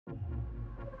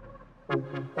Hello,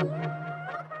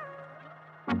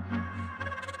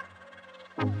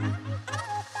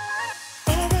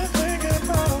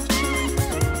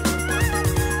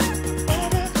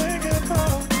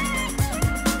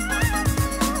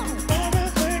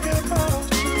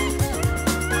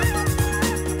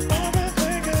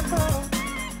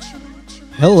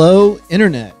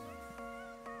 Internet.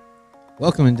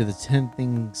 Welcome into the 10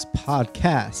 Things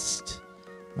Podcast.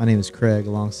 My name is Craig.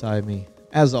 Alongside me,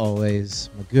 as always,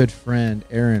 my good friend,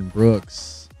 Aaron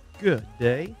Brooks. Good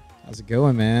day. How's it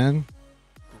going, man?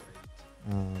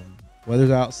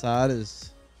 Weather outside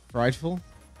is frightful.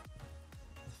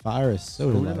 The fire is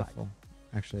so delightful.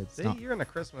 Actually, it's not. You're in the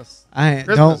Christmas. I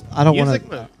don't want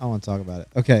to. I want to talk about it.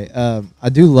 Okay. I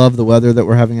do love the weather that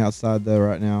we're having outside, though.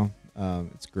 Right now,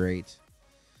 it's great.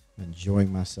 I'm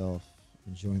enjoying myself,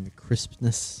 enjoying the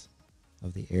crispness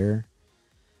of the air.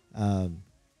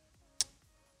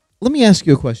 Let me ask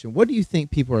you a question. What do you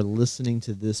think people are listening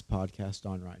to this podcast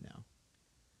on right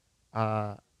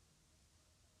now?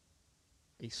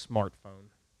 A smartphone.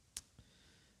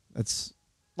 That's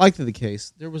likely the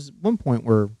case. There was one point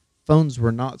where phones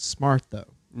were not smart, though.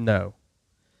 No.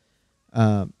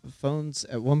 Phones,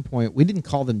 at one point, we didn't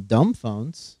call them dumb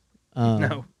phones.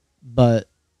 No. But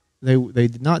they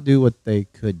did not do what they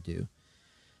could do.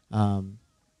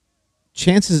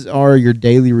 Chances are your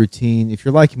daily routine, if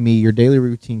you're like me, your daily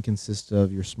routine consists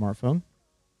of your smartphone.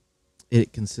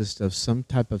 It consists of some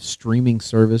type of streaming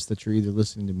service that you're either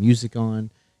listening to music on,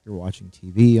 you're watching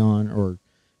TV on, or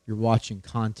you're watching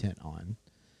content on.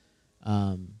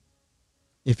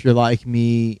 If you're like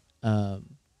me,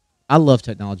 I love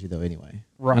technology, though, anyway.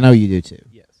 Right. I know you do, too.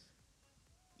 Yes.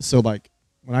 So, like,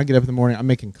 when I get up in the morning, I'm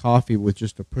making coffee with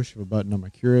just a push of a button on my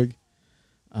Keurig.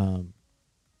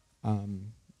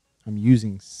 I'm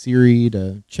using Siri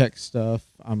to check stuff.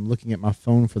 I'm looking at my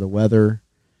phone for the weather.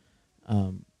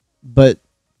 But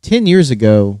 10 years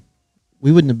ago,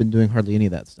 we wouldn't have been doing hardly any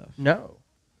of that stuff. No.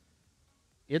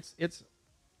 It's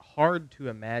hard to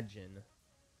imagine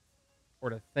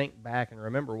or to think back and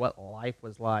remember what life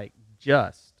was like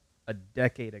just a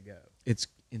decade ago. It's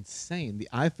insane. The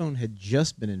iPhone had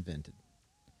just been invented.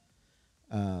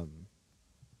 And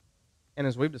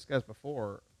as we've discussed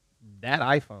before, that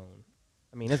iPhone,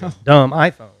 I mean, it's a dumb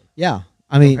iPhone. Yeah.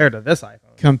 I mean, compared to this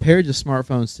iPhone. Compared to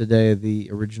smartphones today, the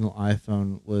original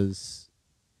iPhone was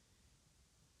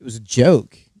a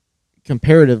joke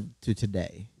comparative to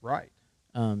today. Right.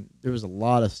 There was a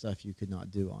lot of stuff you could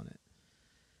not do on it.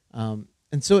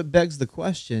 And so it begs the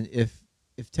question, if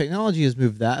technology has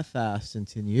moved that fast in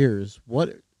 10 years,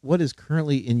 what is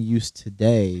currently in use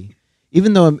today?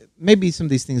 Even though maybe some of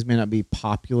these things may not be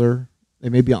popular, they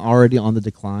may be already on the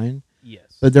decline.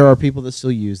 Yes. But there are people that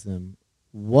still use them.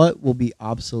 What will be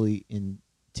obsolete in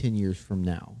 10 years from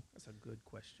now? That's a good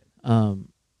question.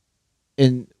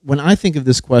 And when I think of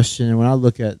this question and when I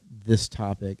look at this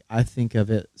topic, I think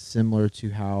of it similar to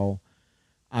how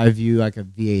I view like a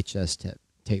VHS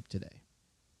tape today.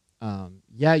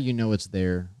 Yeah, you know it's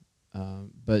there,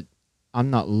 but I'm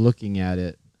not looking at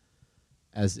it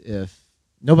as if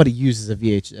nobody uses a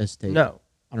VHS tape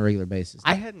on a regular basis.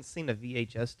 I hadn't seen a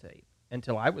VHS tape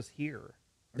until I was here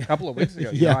a couple of weeks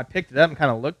ago. Yeah. I picked it up and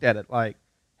kind of looked at it like,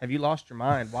 have you lost your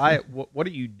mind? Why? What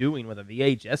are you doing with a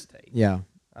VHS tape? Yeah.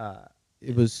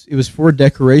 It was for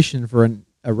decoration for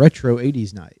a retro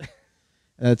 80s night.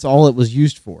 That's all it was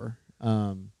used for.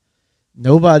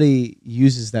 Nobody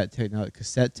uses that technology.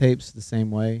 Cassette tapes the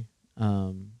same way.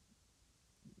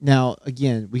 Now,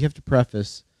 again, we have to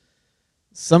preface,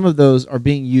 some of those are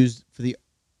being used for the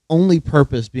only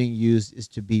purpose being used is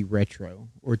to be retro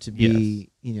or to be,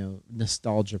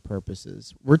 nostalgia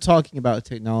purposes. We're talking about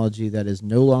technology that is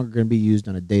no longer going to be used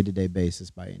on a day-to-day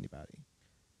basis by anybody.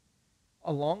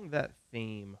 Along that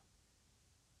theme,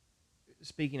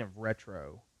 speaking of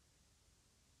retro,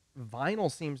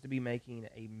 vinyl seems to be making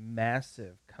a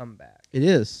massive comeback. It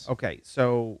is. Okay,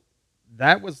 so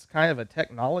that was kind of a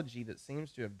technology that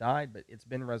seems to have died, but it's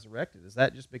been resurrected. Is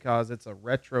that just because it's a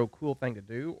retro cool thing to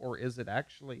do, or is it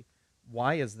actually,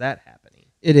 why is that happening?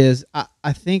 It is.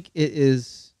 I think it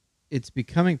is. It's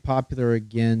becoming popular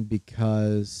again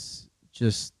because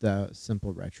just the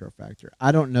simple retro factor.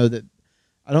 I don't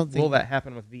think. Will that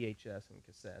happen with VHS and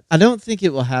cassettes? I don't think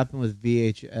it will happen with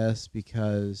VHS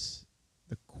because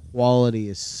the quality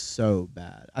is so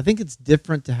bad. I think it's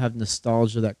different to have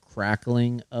nostalgia, that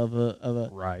crackling of a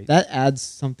right. That adds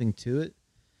something to it.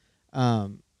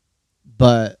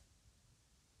 But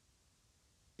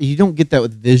you don't get that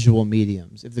with visual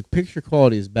mediums. If the picture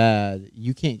quality is bad,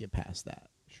 you can't get past that.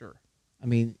 Sure. I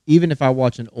mean, even if I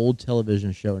watch an old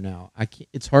television show now,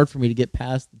 it's hard for me to get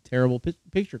past the terrible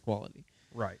picture quality.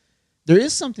 Right. There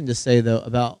is something to say though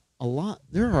about a lot.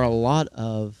 There are a lot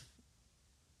of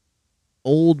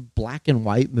old black and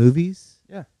white movies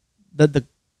Yeah. that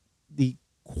the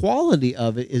quality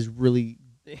of it is really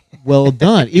well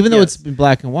done, even though it's Yes. been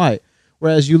black and white.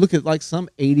 Whereas you look at like some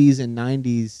 80s and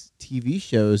 90s TV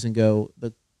shows and go,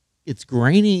 it's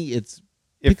grainy, it's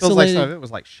It feels like some pixelated. of it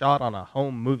was like shot on a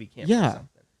home movie camera or Yeah.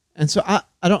 something. And so I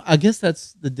don't I guess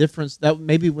that's the difference that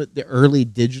maybe with the early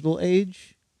digital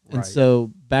age. And Right.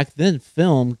 so back then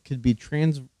film could be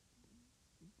I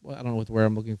don't know what the word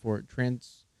I'm looking for.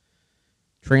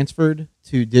 Transferred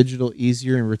to digital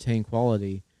easier and retain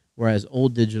quality, whereas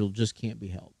old digital just can't be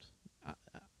helped. I,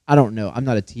 I don't know. I'm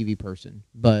not a TV person,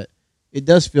 but it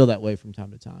does feel that way from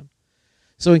time to time.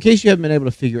 So, in case you haven't been able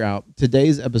to figure out,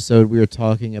 today's episode we are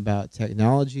talking about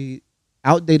technology,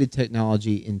 outdated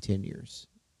technology in 10 years.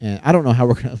 And I don't know how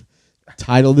we're going to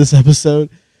title this episode,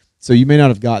 so you may not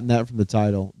have gotten that from the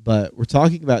title, but we're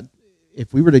talking about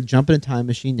if we were to jump in a time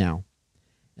machine now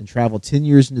and travel 10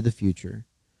 years into the future,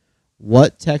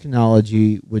 what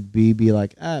technology would be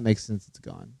like, it makes sense, it's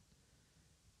gone.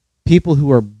 People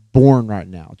who are born right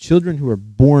now, children who are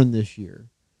born this year,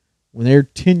 when they're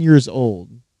 10 years old,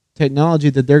 technology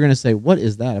that they're going to say, what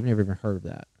is that? I've never even heard of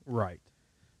that. Right.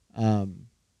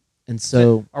 And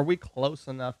so Are we close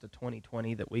enough to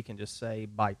 2020 that we can just say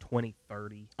by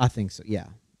 2030? I think so. Yeah.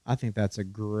 I think that's a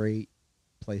great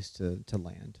place to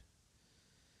land.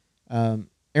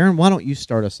 Aaron, why don't you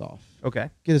start us off? Okay.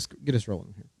 Get us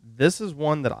rolling here. This is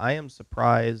one that I am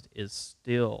surprised is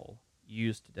still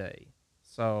used today.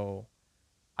 So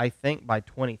I think by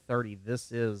 2030,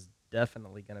 this is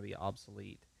definitely going to be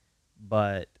obsolete.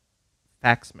 But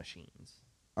fax machines.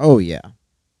 Oh yeah.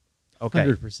 Okay.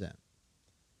 100%.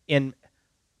 In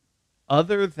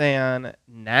other than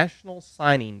National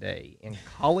Signing Day in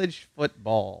college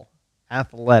football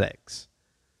athletics,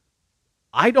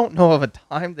 I don't know of a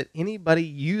time that anybody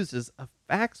uses a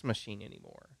fax machine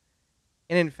anymore.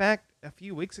 And in fact, a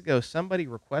few weeks ago, somebody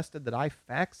requested that I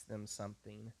fax them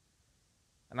something,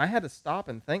 and I had to stop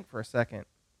and think for a second.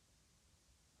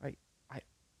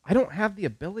 I don't have the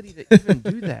ability to even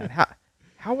do that.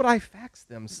 How would I fax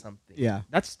them something? Yeah.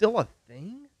 That's still a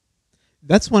thing?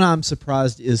 That's when I'm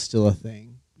surprised is still a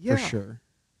thing. Yeah. For sure.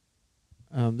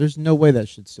 There's no way that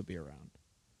should still be around.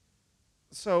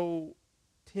 So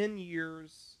 10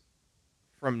 years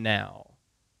from now,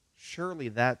 surely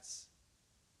are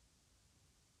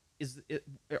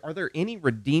there any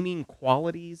redeeming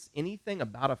qualities, anything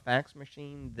about a fax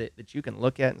machine that you can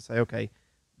look at and say, okay,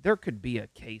 there could be a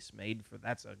case made for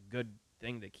that's a good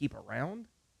thing to keep around?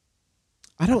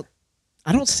 I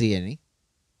don't see any.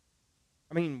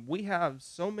 I mean, we have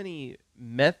so many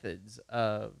methods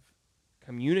of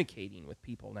communicating with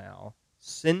people now,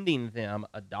 sending them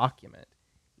a document,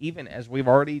 even as we've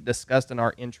already discussed in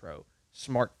our intro,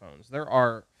 smartphones. There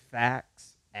are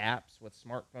fax apps with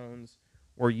smartphones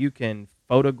where you can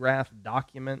photograph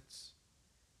documents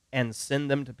and send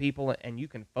them to people, and you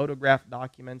can photograph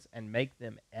documents and make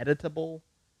them editable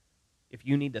if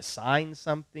you need to sign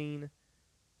something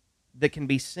that can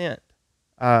be sent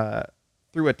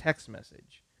through a text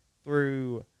message,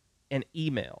 through an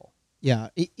email. Yeah,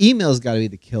 email's got to be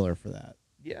the killer for that.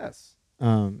 Yes.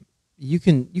 You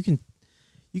can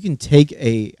take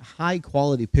a high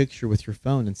quality picture with your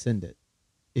phone and send it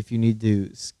if you need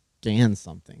to scan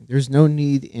something. There's no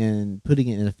need in putting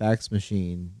it in a fax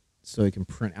machine so it can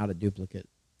print out a duplicate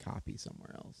copy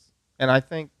somewhere else. And I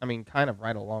think, kind of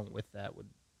right along with that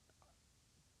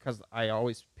because I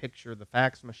always picture the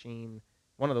fax machine,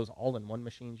 one of those all-in-one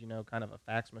machines, kind of a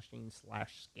fax machine /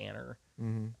 scanner.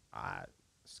 Mm-hmm.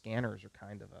 Scanners are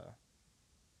kind of a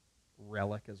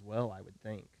relic as well, I would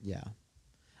think. Yeah.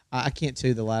 I can't tell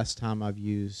you the last time I've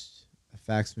used a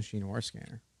fax machine or a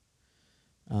scanner.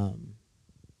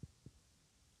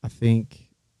 I think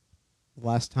the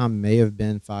last time may have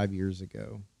been 5 years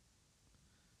ago.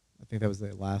 I think that was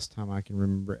the last time I can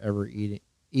remember ever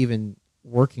even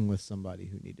working with somebody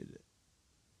who needed it.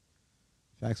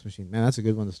 Fax machine. Man, that's a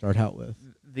good one to start out with.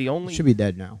 It should be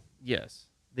dead now. Yes.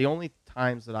 The only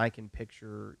times that I can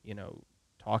picture,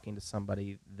 talking to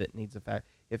somebody that needs a fax,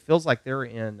 it feels like they're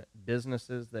in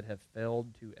businesses that have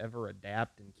failed to ever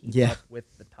adapt and keep up with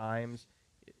the times.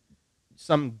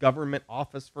 Some government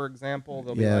office, for example,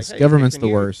 they'll be like, hey, government's the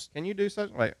worst. Can you do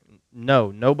something? Like,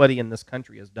 no, nobody in this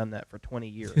country has done that for 20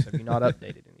 years. Have you not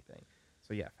updated anything?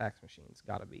 So yeah, fax machines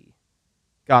gotta be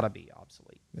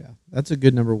obsolete. Yeah, that's a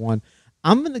good number one.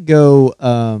 I'm gonna go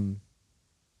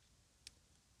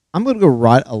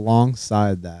right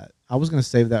alongside that. I was gonna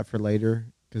save that for later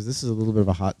because this is a little bit of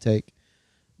a hot take,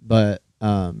 but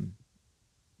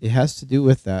it has to do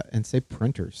with that and say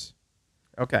printers.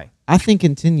 Okay. I think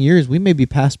in 10 years we may be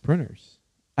past printers.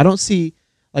 I don't see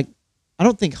like I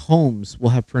don't think homes will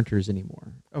have printers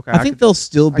anymore. Okay. I think they'll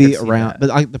still I could be see around, that. but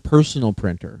like the personal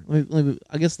printer.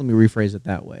 I guess let me rephrase it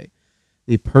that way.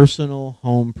 The personal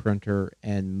home printer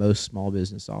and most small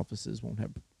business offices won't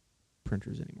have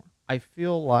printers anymore. I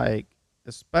feel like,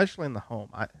 especially in the home,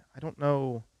 I don't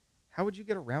know how would you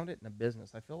get around it in a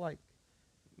business. I feel like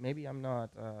maybe I'm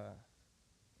not,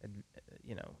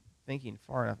 you know, thinking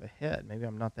far enough ahead. Maybe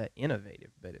I'm not that innovative,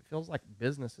 but it feels like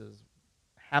businesses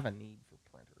have a need for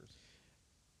printers.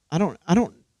 I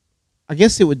don't I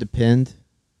guess it would depend,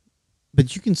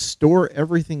 but you can store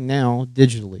everything now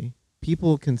digitally.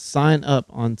 People can sign up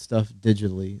on stuff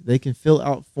digitally. They can fill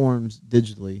out forms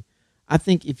digitally. I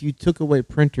think if you took away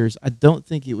printers, I don't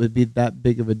think it would be that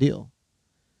big of a deal.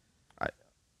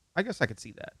 I I guess I could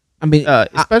see that, I mean,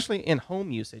 especially in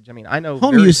home usage. I mean, I know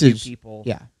home very few usage, people.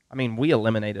 yeah. I mean, we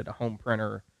eliminated a home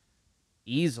printer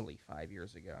easily 5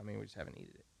 years ago. I mean, we just haven't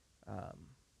needed it.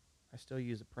 I still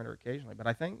use a printer occasionally, but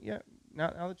I think, yeah,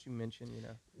 now that you mention,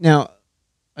 Now,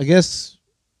 I guess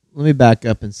let me back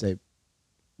up and say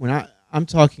when I'm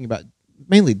talking about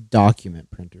mainly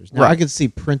document printers. Now I Right. could see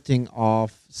printing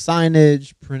off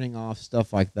signage, printing off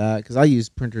stuff like that because I use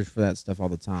printers for that stuff all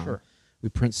the time. Sure. We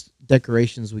print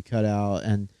decorations we cut out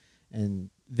and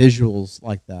visuals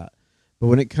like that. But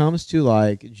when it comes to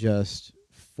like just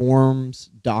forms,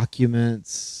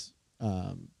 documents,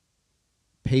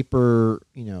 paper,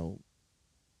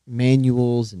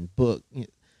 manuals and book,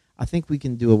 I think we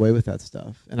can do away with that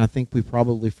stuff, and I think we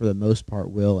probably for the most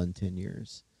part will in 10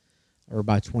 years or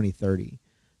by 2030,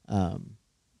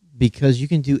 because you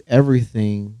can do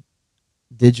everything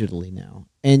digitally now.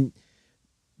 And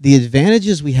the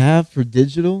advantages we have for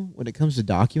digital when it comes to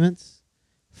documents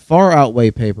far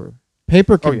outweigh paper.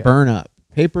 Paper Oh, can yeah. burn up.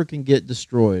 Paper can get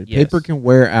destroyed. Yes. Paper can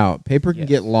wear out. Paper can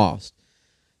get Yes. lost.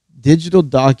 Digital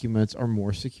documents are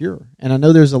more secure. And I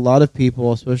know there's a lot of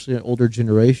people, especially in older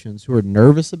generations, who are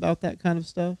nervous about that kind of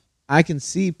stuff. I can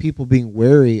see people being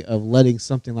wary of letting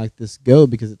something like this go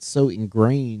because it's so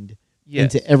ingrained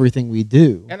Yes. into everything we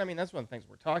do. And I mean, that's one of the things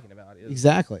we're talking about is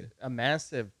Exactly. a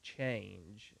massive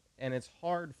change, and it's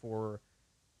hard for,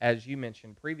 as you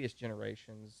mentioned, previous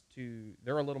generations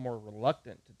they're a little more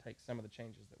reluctant to take some of the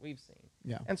changes that we've seen.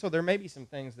 Yeah. And so there may be some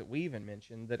things that we even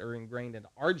mentioned that are ingrained in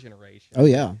our generation. Oh,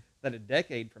 yeah. That a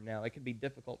decade from now, it could be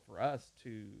difficult for us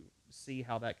to see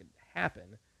how that could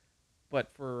happen.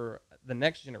 But for the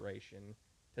next generation,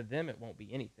 to them, it won't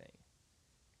be anything.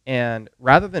 And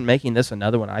rather than making this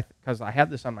another one, because I have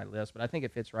this on my list, but I think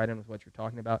it fits right in with what you're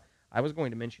talking about, I was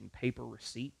going to mention paper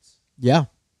receipts. Yeah.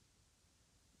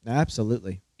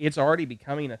 Absolutely. It's already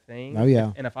becoming a thing. Oh,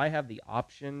 yeah. And if I have the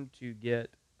option to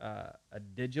get a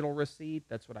digital receipt,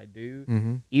 that's what I do.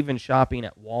 Mm-hmm. Even shopping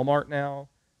at Walmart now,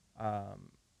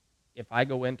 if I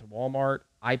go into Walmart,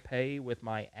 I pay with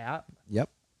my app. Yep.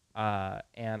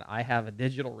 And I have a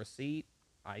digital receipt.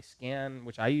 I scan,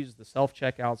 which I use the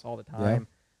self-checkouts all the time.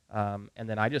 And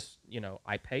then I just,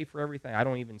 I pay for everything. I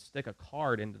don't even stick a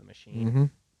card into the machine. Mm-hmm.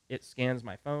 It scans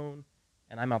my phone,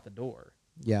 and I'm out the door.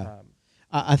 Yeah.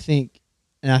 I think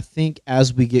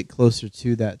as we get closer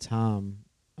to that time,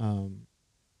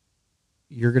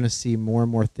 you're going to see more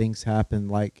and more things happen.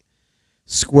 Like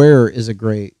Square is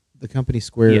the company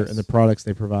Square Yes. and the products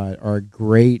they provide are a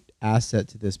great asset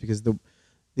to this because the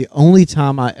only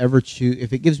time I ever choose,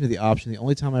 if it gives me the option, the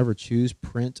only time I ever choose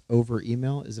print over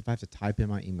email is if I have to type in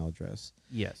my email address.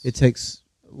 Yes. It takes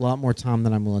a lot more time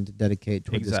than I'm willing to dedicate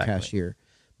toward Exactly. this cashier.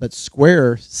 But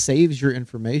Square saves your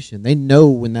information. They know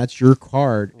when that's your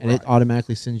card, and it Right.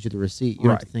 automatically sends you the receipt. You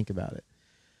don't have to Right. think about it.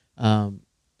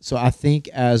 So I think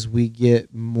as we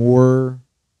get more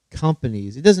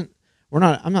companies,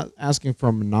 I'm not asking for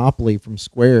a monopoly from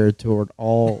Square toward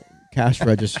all cash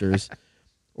registers,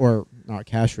 or not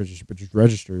cash registers, but just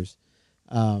registers.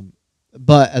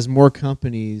 But as more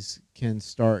companies can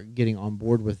start getting on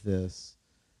board with this,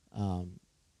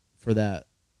 for that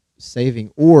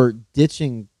saving or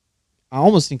ditching, I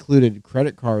almost included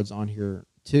credit cards on here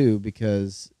too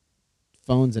because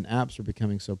phones and apps are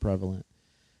becoming so prevalent.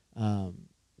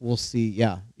 We'll see,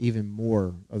 even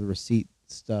more of the receipt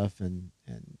stuff and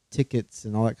tickets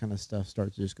and all that kind of stuff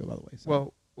start to just go by the wayside.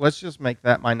 Well, let's just make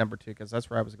that my number 2 because that's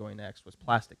where I was going next, was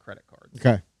plastic credit cards.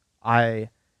 Okay. I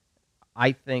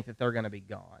think that they're going to be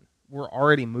gone. We're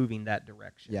already moving that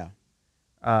direction.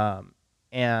 Yeah.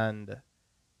 And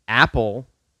Apple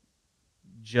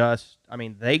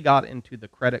they got into the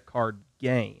credit card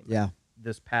game Yeah.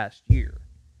 this past year.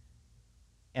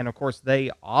 And of course, they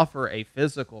offer a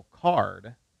physical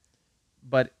card,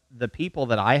 but the people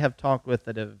that I have talked with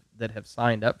that have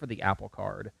signed up for the Apple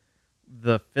Card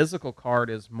the physical card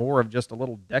is more of just a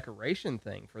little decoration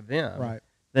thing for them Right.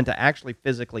 than to actually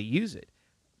physically use it.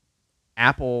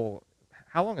 Apple,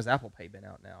 how long has Apple Pay been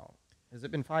out now? Has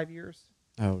it been 5 years?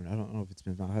 Oh, I don't know if it's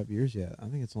been 5 years yet. I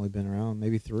think it's only been around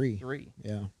maybe 3. 3.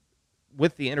 Yeah.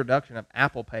 With the introduction of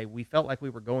Apple Pay, we felt like we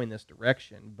were going this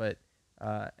direction, but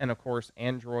and of course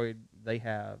Android, they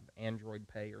have Android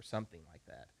Pay or something like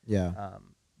that. Yeah.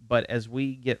 But as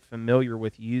we get familiar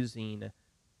with using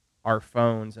our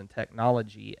phones and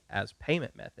technology as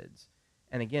payment methods,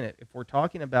 and again, if we're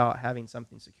talking about having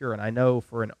something secure, and I know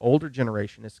for an older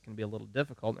generation this can be a little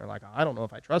difficult, and they're like, I don't know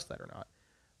if I trust that or not,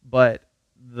 but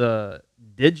the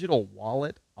digital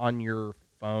wallet on your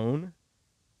phone,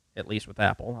 at least with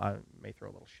Apple, I may throw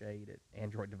a little shade at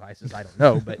Android devices, I don't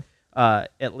know, but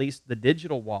at least the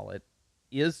digital wallet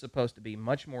is supposed to be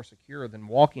much more secure than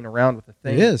walking around with the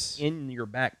thing in your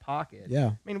back pocket. Yeah.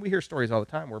 I mean, we hear stories all the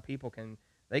time where people can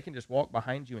just walk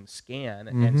behind you and scan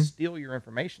Mm-hmm. and steal your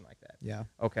information like that. Yeah.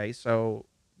 Okay, so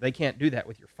they can't do that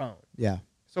with your phone. Yeah.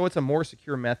 So it's a more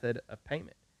secure method of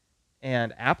payment.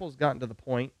 And Apple's gotten to the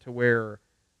point to where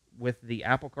with the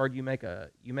Apple Card you make a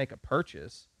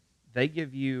purchase, they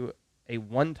give you a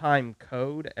one-time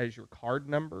code as your card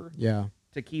number. Yeah.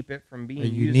 To keep it from being A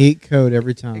used. unique code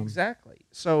every time. Exactly.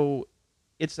 So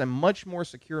it's a much more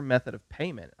secure method of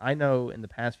payment. I know in the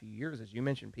past few years, as you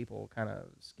mentioned, people kind of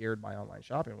scared by online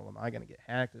shopping. Well, am I going to get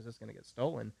hacked? Is this going to get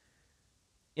stolen?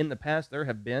 In the past, there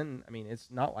have been, I mean, it's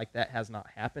not like that has not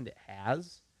happened. It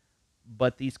has.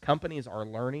 But these companies are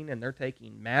learning, and they're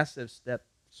taking massive steps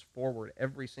forward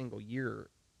every single year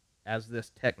as this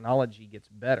technology gets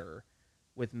better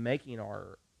with making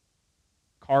our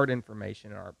card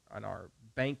information and our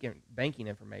banking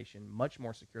information much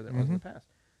more secure than it was in the past.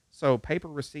 So paper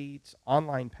receipts,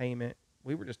 online payment.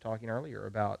 We were just talking earlier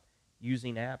about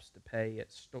using apps to pay at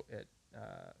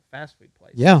fast food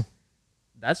places. Yeah.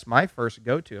 That's my first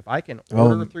go-to. If I can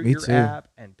order through your too. app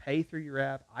and pay through your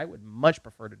app, I would much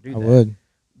prefer to do I that would.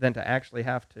 than to actually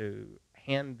have to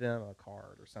hand them a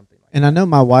card or something like And that. I know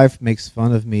my wife makes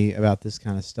fun of me about this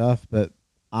kind of stuff, but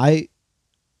I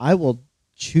will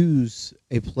choose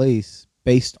a place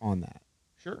based on that.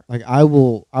 Sure. Like I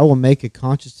will make a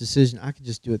conscious decision. I could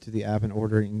just do it through the app and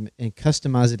order it and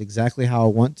customize it exactly how I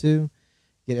want to,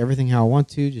 get everything how I want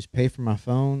to, just pay for my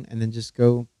phone and then just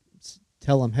go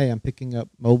tell them, hey, I'm picking up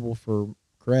mobile for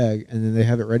Craig, and then they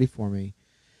have it ready for me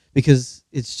because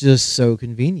it's just so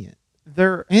convenient.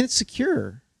 And it's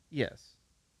secure. Yes.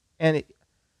 And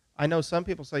I know some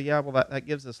people say, yeah, well, that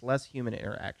gives us less human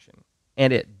interaction.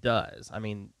 And it does. I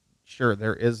mean, sure,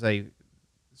 there is a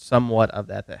somewhat of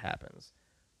that happens.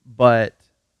 But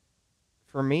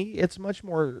for me, it's much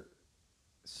more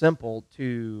simple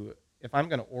to, if I'm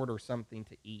going to order something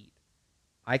to eat,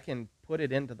 I can put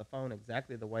it into the phone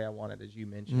exactly the way I want it, as you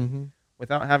mentioned,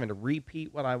 without having to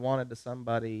repeat what I wanted to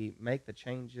somebody, make the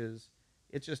changes.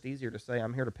 It's just easier to say,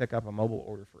 I'm here to pick up a mobile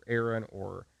order for Aaron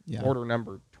or order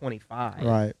number 25.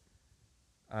 Right.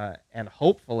 And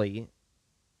hopefully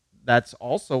that's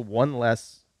also one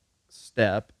less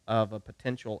step of a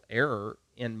potential error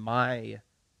in my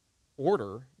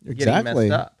order getting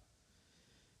messed up.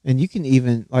 And you can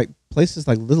even, like, places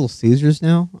like Little Caesars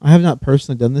now. I have not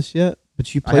personally done this yet,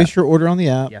 but you place your order on the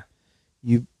app. Yeah.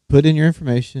 You put in your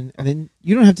information, and then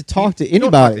you don't have to talk to anybody. You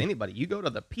don't talk to anybody. You go to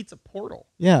the pizza portal.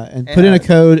 Yeah, and put in a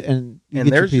code, and you get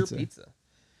there's your pizza.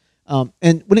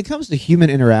 And when it comes to human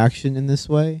interaction in this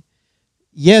way,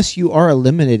 yes, you are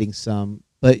eliminating some,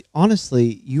 but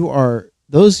honestly,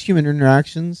 those human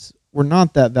interactions were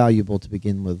not that valuable to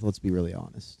begin with. Let's be really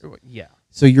honest. Yeah.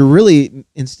 So you're really,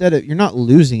 you're not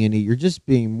losing any, you're just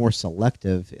being more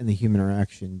selective in the human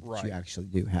interaction that you actually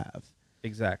do have.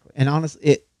 Exactly. And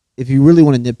honestly, if you really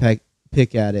want to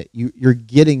pick at it, you're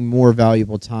getting more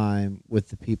valuable time with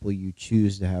the people you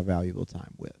choose to have valuable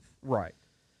time with. Right.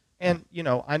 And,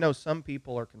 I know some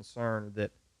people are concerned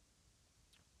that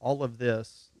all of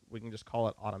this, we can just call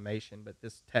it automation, but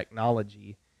this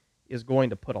technology is going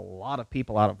to put a lot of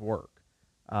people out of work.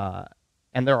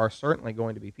 And there are certainly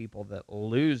going to be people that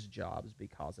lose jobs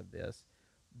because of this.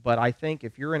 But I think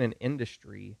if you're in an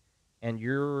industry and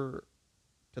you're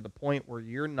to the point where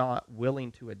you're not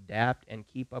willing to adapt and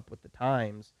keep up with the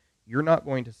times, you're not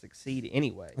going to succeed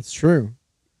anyway. That's true.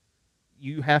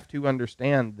 You have to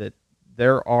understand that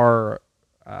there are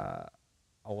a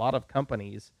lot of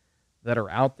companies that are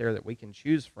out there that we can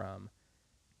choose from.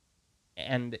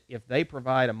 And if they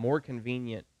provide a more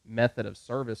convenient method of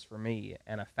service for me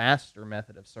and a faster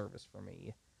method of service for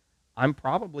me, I'm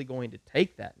probably going to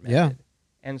take that method. Yeah.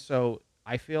 And so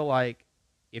I feel like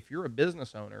if you're a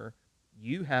business owner,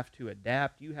 you have to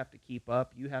adapt, you have to keep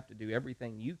up, you have to do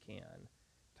everything you can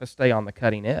to stay on the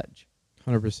cutting edge.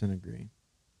 100% agree.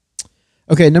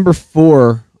 Okay, number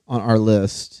 4 on our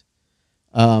list.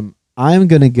 I'm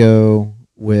going to go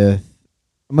with.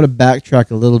 I'm going to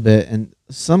backtrack a little bit, and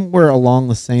somewhere along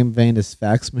the same vein as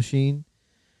fax machine.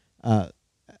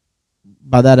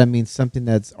 By that I mean something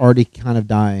that's already kind of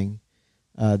dying,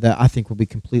 that I think will be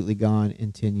completely gone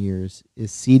in 10 years,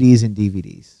 is CDs and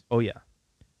DVDs. Oh yeah.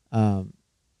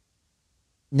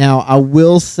 Now, I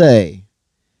will say,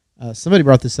 somebody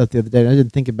brought this up the other day, and I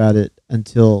didn't think about it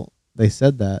until they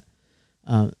said that.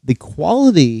 The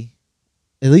quality,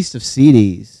 at least of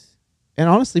CDs, and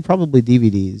honestly probably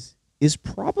DVDs, is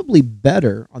probably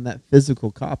better on that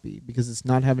physical copy because it's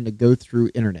not having to go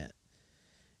through internet.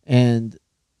 And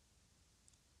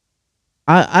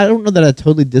I don't know that I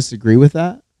totally disagree with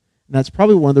that. And that's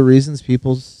probably one of the reasons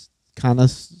people kind of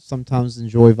sometimes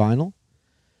enjoy vinyl.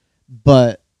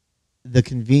 But the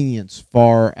convenience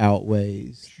far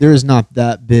outweighs. Sure. There is not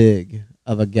that big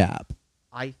of a gap.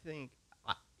 I think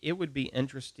it would be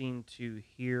interesting to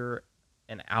hear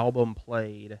an album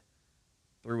played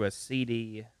through a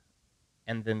CD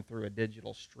and then through a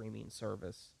digital streaming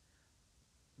service,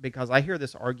 because I hear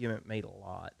this argument made a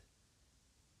lot,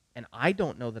 and I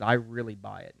don't know that I really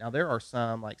buy it. Now, there are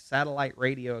some, like satellite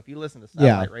radio. If you listen to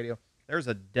satellite radio, there's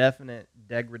a definite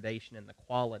degradation in the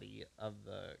quality of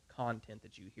the content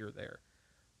that you hear there.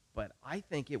 But I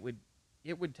think it would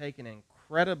take an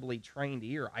incredibly trained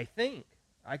ear. I think.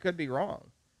 I could be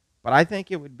wrong. But I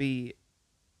think it would be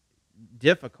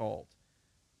difficult,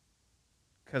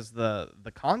 because the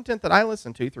content that I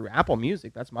listen to through Apple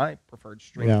Music, that's my preferred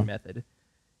streaming method,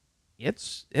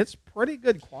 it's pretty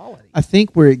good quality. I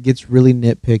think where it gets really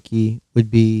nitpicky would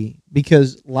be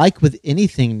because, like with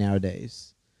anything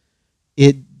nowadays,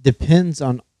 it depends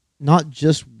on not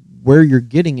just where you're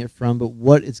getting it from, but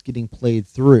what it's getting played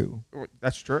through.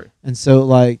 That's true. And so,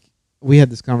 like, we had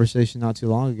this conversation not too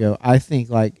long ago. I think,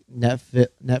 like,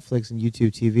 Netflix and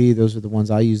YouTube TV, those are the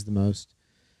ones I use the most.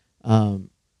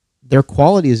 Their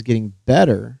quality is getting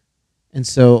better, and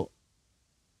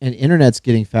internet's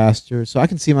getting faster. So I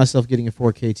can see myself getting a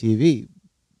 4K TV.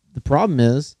 The problem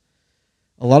is,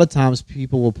 a lot of times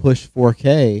people will push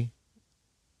 4K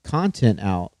content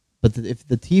out, but if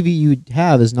the TV you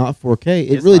have is not 4K,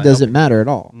 it really doesn't matter at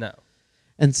all. No.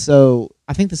 And so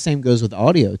I think the same goes with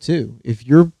audio too. If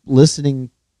you're listening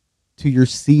to your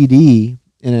CD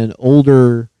in an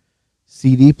older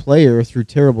CD player through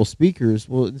terrible speakers,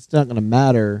 well, it's not going to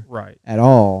matter at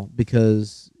all,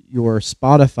 because your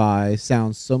Spotify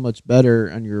sounds so much better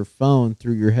on your phone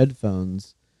through your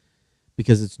headphones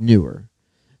because it's newer.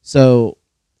 So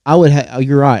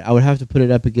you're right. I would have to put it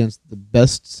up against the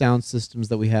best sound systems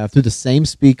that we have through the same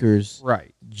speakers,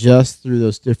 just through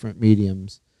those different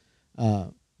mediums.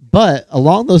 But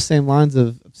along those same lines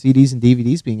of CDs and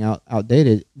DVDs being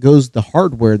outdated goes the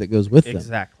hardware that goes with them.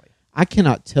 Exactly. I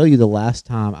cannot tell you the last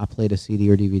time I played a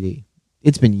CD or DVD.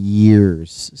 It's been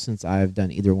years since I've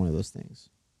done either one of those things.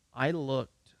 I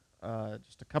looked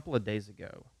just a couple of days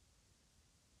ago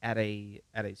at a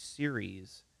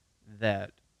series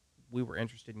that we were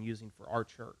interested in using for our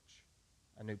church,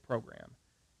 a new program.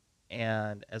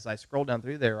 And as I scrolled down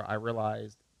through there, I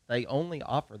realized they only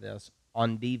offer this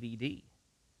on DVD.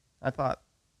 I thought,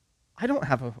 I don't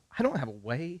have a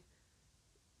way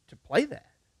to play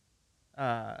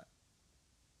that.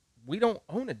 We don't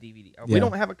own a DVD. We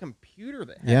don't have a computer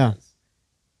that has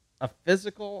a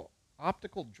physical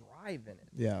optical drive in it.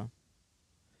 Yeah.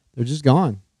 They're just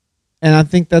gone. And I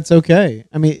think that's okay.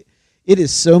 I mean, it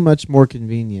is so much more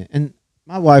convenient. And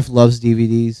my wife loves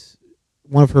DVDs.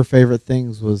 One of her favorite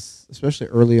things was, especially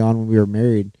early on when we were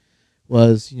married,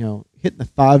 was, hitting the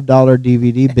 $5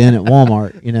 DVD bin at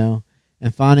Walmart,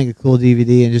 and finding a cool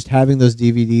DVD and just having those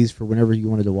DVDs for whenever you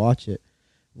wanted to watch it.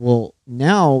 Well,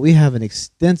 now we have an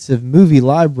extensive movie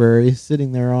library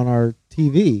sitting there on our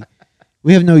TV.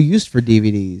 We have no use for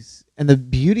DVDs. And the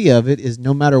beauty of it is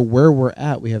no matter where we're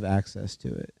at, we have access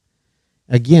to it.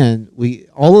 Again,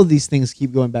 all of these things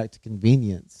keep going back to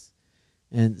convenience.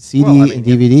 And CD and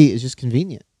DVD is just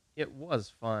convenient. It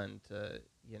was fun to,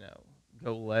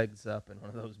 go legs up in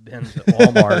one of those bins at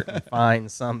Walmart and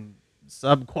find some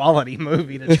sub-quality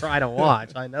movie to try to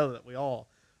watch. I know that we all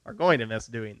are going to miss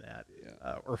doing that.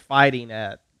 Or fighting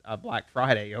at Black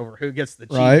Friday over who gets the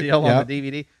cheap deal on the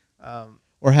DVD.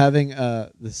 Or having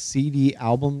the CD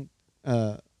album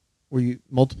where you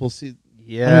multiple CD.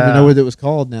 Yeah. I don't even know what it was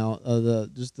called now.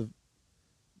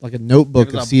 Like a notebook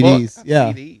of CDs.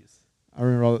 CDs. I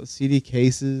remember all the CD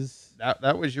cases.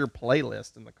 That was your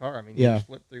playlist in the car. I mean, you just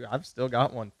flip through. I've still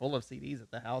got one full of CDs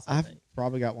at the house. I've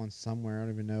probably got one somewhere. I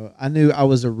don't even know. I knew I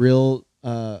was a real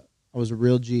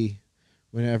G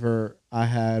whenever I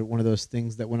had one of those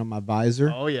things that went on my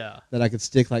visor Oh yeah. that I could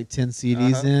stick like 10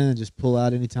 CDs Uh-huh. in and just pull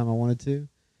out anytime I wanted to.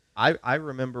 I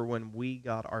remember when we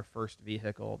got our first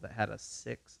vehicle that had a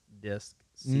 6-disc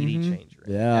CD Mm-hmm. changer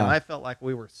in it. Yeah. And I felt like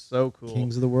we were so cool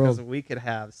Kings of the because world. we could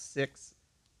have 6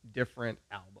 different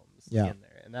albums Yeah. in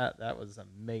there. And that was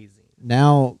amazing.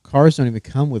 Now cars don't even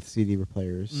come with CD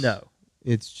players. No.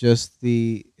 It's just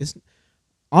it's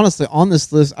honestly on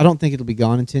this list. I don't think it'll be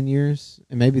gone in 10 years,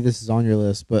 and maybe this is on your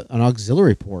list, but an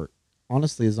auxiliary port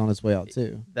honestly is on its way out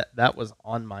too. That was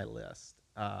on my list.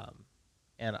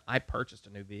 And I purchased a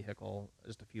new vehicle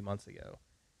just a few months ago.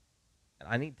 And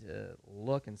I need to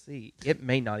look and see. It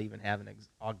may not even have an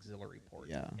auxiliary port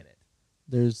Yeah. in it.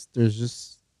 There's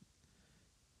just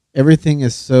everything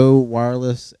is so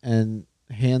wireless and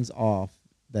hands off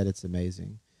that it's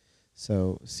amazing.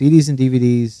 So CDs and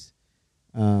DVDs,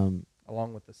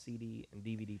 Along with the CD and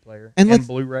DVD player And and let's-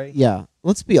 Blu-ray. yeah.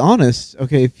 Let's be honest.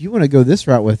 Okay, if you want to go this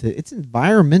route with it, it's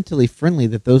environmentally friendly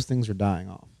that those things are dying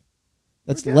off.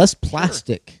 That's Yeah, less sure.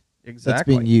 plastic Exactly. that's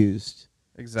being used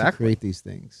to Exactly. create these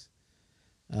things.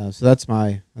 So that's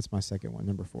my second one,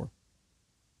 number 4.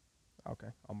 Okay,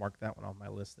 I'll mark that one on my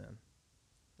list then,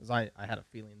 because I had a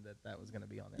feeling that was going to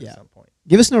be on there Yeah. at some point.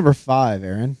 Give us number 5,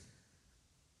 Aaron.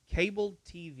 Cable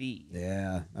TV.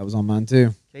 Yeah, that was on mine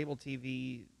too. Cable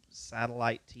TV,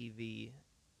 satellite TV,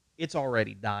 it's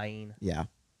already dying. Yeah,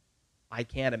 I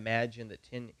can't imagine that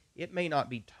it may not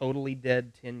be totally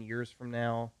dead 10 years from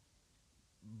now,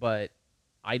 but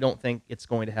I don't think it's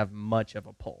going to have much of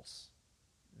a pulse.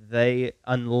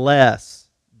 Unless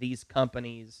these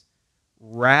companies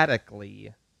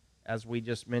radically, as we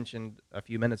just mentioned a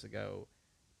few minutes ago,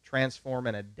 transform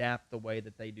and adapt the way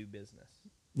that they do business.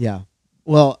 yeah.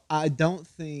 Well, I don't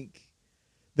think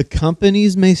the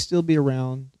companies may still be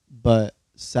around, but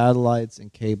satellites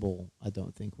and cable, I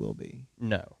don't think will be.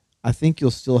 No. I think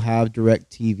you'll still have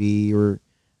DirecTV, or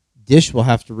Dish will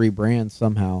have to rebrand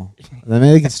somehow. I mean,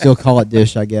 they can still call it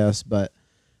Dish, I guess, but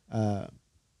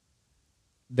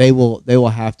they will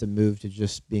have to move to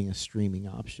just being a streaming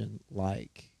option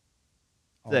like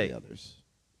all the others.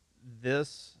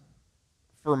 This,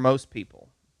 for most people,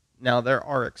 now there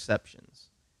are exceptions,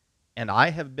 and I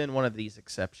have been one of these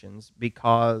exceptions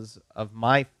because of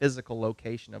my physical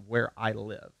location of where I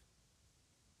live.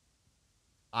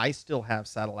 I still have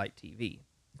satellite TV.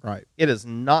 Right. It is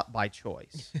not by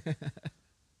choice.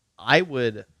 I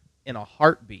would, in a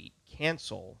heartbeat,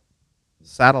 cancel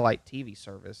satellite TV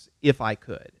service if I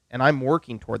could, and I'm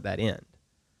working toward that end.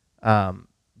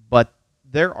 But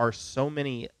there are so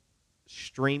many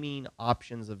streaming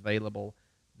options available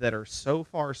that are so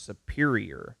far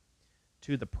superior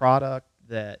to the product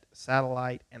that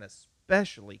satellite and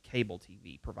especially cable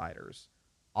TV providers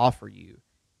offer you.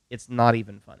 It's not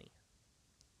even funny.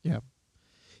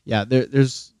 Yeah,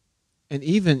 there's, and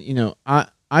even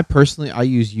I personally I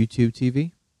use YouTube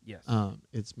TV. Yes.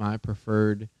 It's my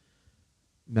preferred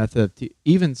method of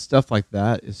even stuff like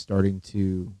that is starting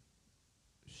to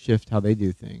shift how they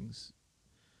do things.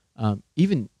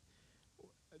 Even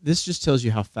this just tells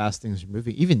you how fast things are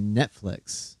moving. Even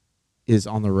Netflix is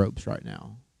on the ropes right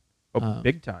now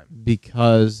Big time.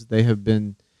 because they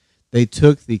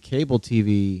took the cable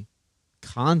TV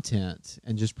content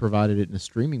and just provided it in a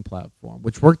streaming platform,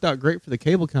 which worked out great for the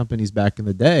cable companies back in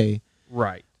the day.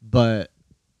 Right. But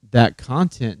that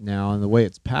content now and the way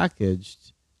it's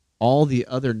packaged, all the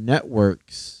other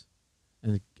networks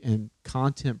and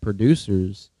content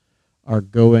producers are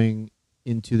going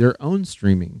into their own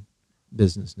streaming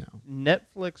business now.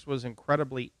 Netflix was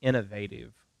incredibly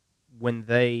innovative when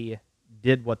they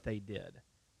did what they did.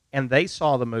 And they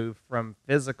saw the move from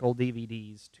physical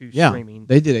DVDs to streaming.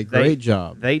 They did a great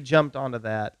job. They jumped onto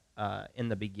that in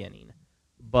the beginning.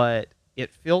 But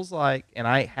it feels like, and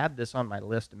I had this on my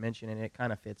list to mention, and it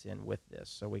kind of fits in with this,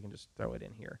 so we can just throw it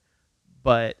in here.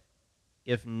 But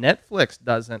if Netflix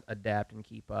doesn't adapt and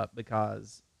keep up,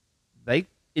 because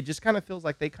it just kind of feels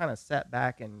like they kind of sat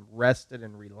back and rested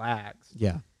and relaxed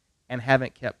Yeah. and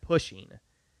haven't kept pushing.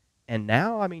 And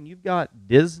now, I mean, you've got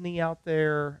Disney out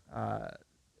there.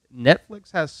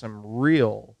 Netflix has some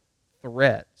real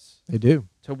threats They do.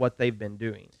 to what they've been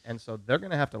doing. And so they're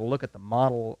going to have to look at the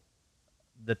model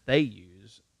that they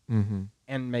use Mm-hmm.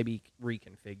 and maybe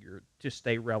reconfigure to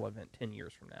stay relevant 10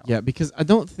 years from now. Yeah, because I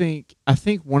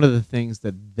think one of the things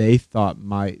that they thought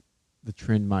the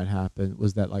trend might happen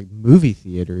was that like movie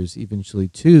theaters eventually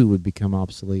too would become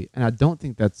obsolete. And I don't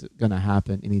think that's going to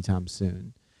happen anytime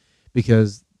soon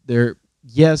because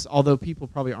although people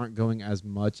probably aren't going as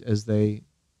much as they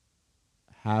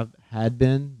had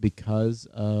been because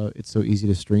it's so easy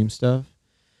to stream stuff.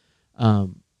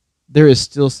 there is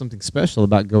still something special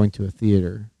about going to a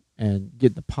theater and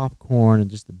getting the popcorn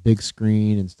and just the big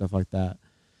screen and stuff like that.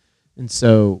 And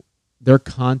so their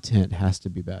content has to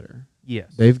be better.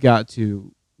 Yes. They've got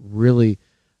to really.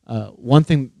 One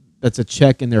thing that's a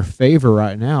check in their favor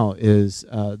right now is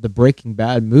the Breaking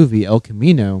Bad movie El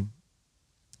Camino.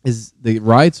 Is the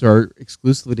rights are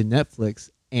exclusively to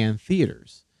Netflix and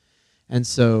theaters, and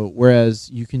so whereas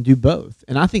you can do both,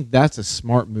 and I think that's a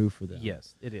smart move for them.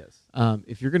 Yes, it is.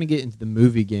 If you're going to get into the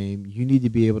movie game, you need to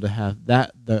be able to have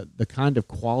the kind of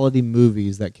quality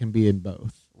movies that can be in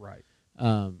both. Right.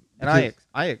 Um, And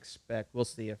I expect, we'll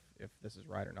see if this is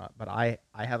right or not, but I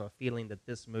have a feeling that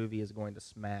this movie is going to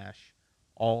smash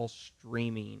all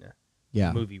streaming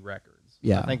yeah, movie records.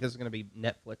 Yeah. I think this is going to be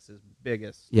Netflix's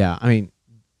biggest yeah. I mean,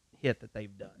 hit that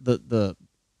they've done. the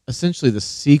essentially the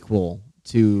sequel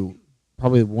to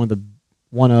probably one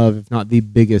of if not the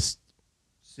biggest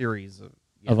Series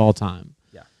of all time.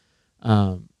 Yeah.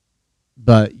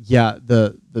 But yeah,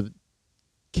 the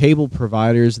cable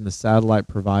providers and the satellite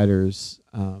providers,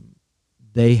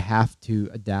 they have to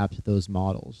adapt to those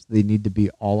models. They need to be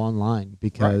all online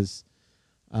because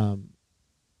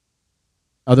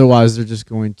otherwise they're just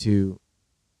going to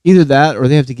either that or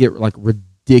they have to get like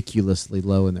ridiculously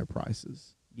low in their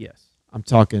prices. Yes. I'm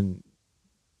talking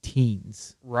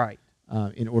teens. Right.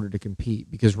 In order to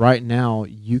compete, because right now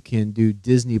you can do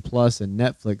Disney Plus and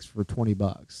Netflix for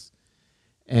 $20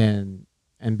 and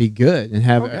be good and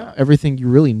have everything you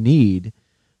really need.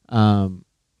 Or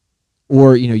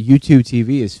YouTube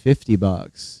TV is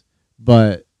 $50,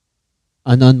 but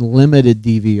an unlimited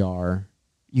DVR,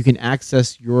 you can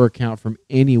access your account from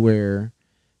anywhere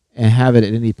and have it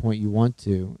at any point you want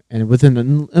to. And with an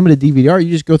unlimited DVR,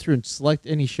 you just go through and select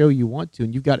any show you want to,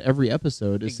 and you've got every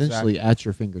episode essentially at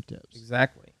your fingertips.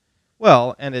 Exactly.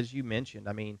 Well, and as you mentioned,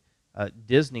 I mean,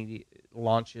 Disney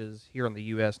launches here in the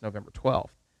U.S. November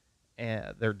 12th,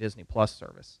 their Disney Plus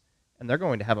service. And they're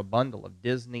going to have a bundle of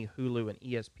Disney, Hulu, and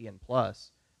ESPN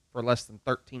Plus for less than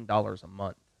 $13 a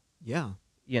month. Yeah.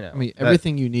 I mean,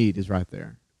 everything you need is right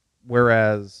there.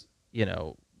 Whereas,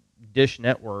 Dish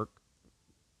Network,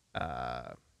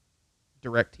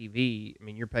 DirecTV, I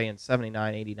mean, you're paying $79,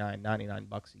 $89, $99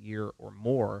 a year or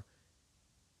more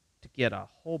to get a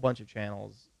whole bunch of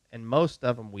channels, and most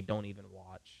of them we don't even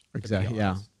watch. Exactly.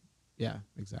 Yeah.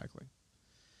 Exactly.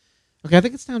 Okay, I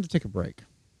think it's time to take a break.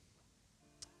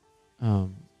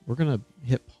 We're gonna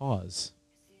hit pause.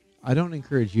 I don't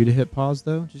encourage you to hit pause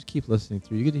though. Just keep listening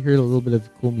through. You get to hear a little bit of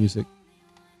cool music,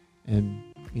 and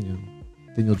then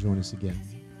you'll join us again.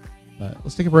 But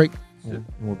let's take a break. And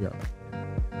we'll be right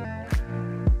back.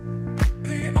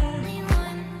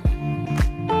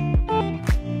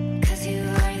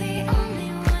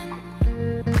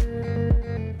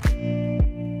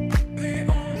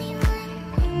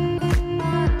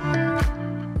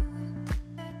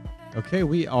 Okay,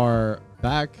 we are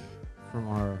back from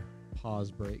our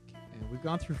pause break, and we've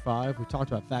gone through 5. We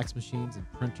talked about fax machines and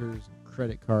printers and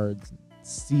credit cards and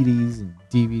CDs and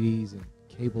DVDs and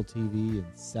cable TV and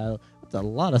satellite. That's a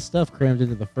lot of stuff crammed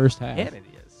into the first half. And it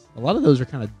is. A lot of those are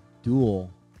kind of dual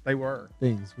They were.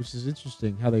 things, which is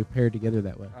interesting how they pair together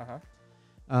that way.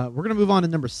 Uh-huh. We're going to move on to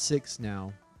number 6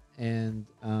 now, and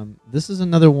this is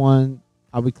another one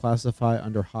I would classify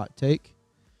under hot take.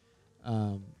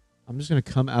 I'm just going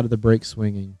to come out of the break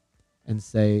swinging and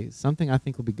say something I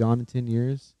think will be gone in 10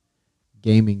 years,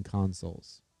 gaming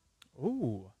consoles.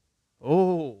 Ooh.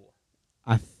 Oh.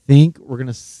 I think we're going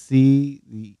to see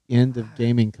the end of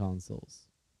gaming consoles.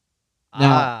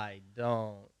 Now, I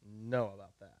don't know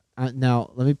about that.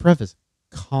 Now, let me preface,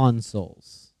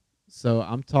 consoles. So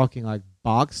I'm talking like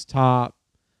box top,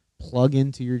 plug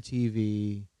into your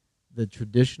TV, the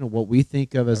traditional, what we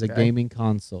think of as a gaming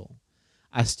console.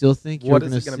 I still think you're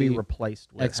going to see be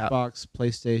replaced with? Xbox,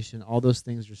 PlayStation, all those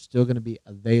things are still going to be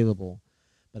available.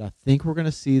 But I think we're going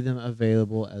to see them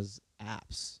available as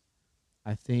apps,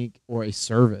 I think, or a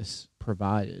service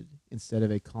provided instead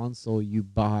of a console you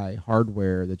buy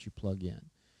hardware that you plug in.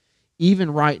 Even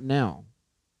right now,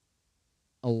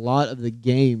 a lot of the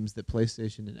games that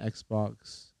PlayStation and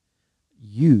Xbox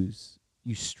use,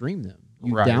 you stream them.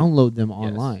 You download them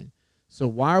online. So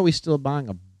why are we still buying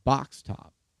a box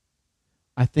top?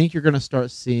 I think you're going to start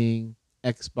seeing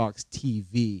Xbox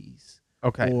TVs.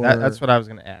 Okay, that's what I was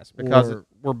going to ask, because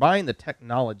we're buying the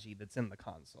technology that's in the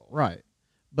console. Right.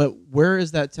 But where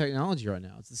is that technology right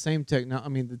now? It's the same technology. I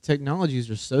mean, the technologies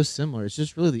are so similar. It's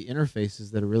just really the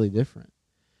interfaces that are really different.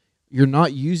 You're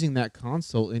not using that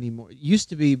console anymore. It used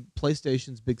to be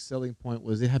PlayStation's big selling point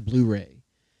was it had Blu-ray,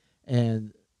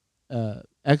 and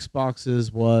Xbox's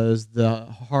was the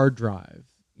hard drive.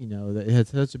 It had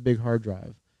such a big hard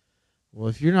drive. Well,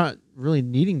 if you're not really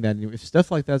needing that anymore, if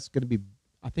stuff like that's going to be,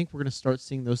 I think we're going to start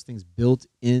seeing those things built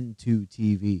into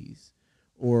TVs,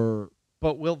 or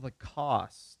But will the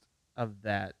cost of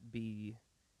that be?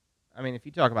 I mean, if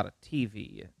you talk about a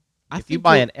TV, I if you think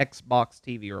buy you'll- an Xbox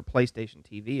TV or a PlayStation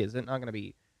TV, is it not going to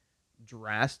be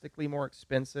drastically more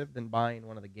expensive than buying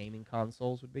one of the gaming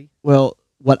consoles would be? well,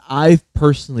 what I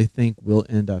personally think will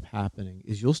end up happening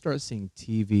is you'll start seeing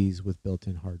TVs with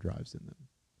built-in hard drives in them.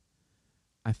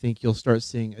 I think you'll start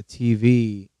seeing a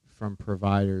TV from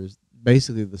providers,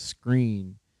 basically the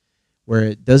screen, where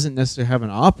it doesn't necessarily have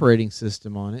an operating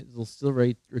system on it. It'll still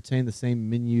retain the same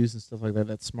menus and stuff like that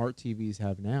that smart TVs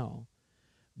have now,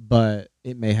 but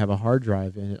it may have a hard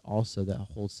drive in it also that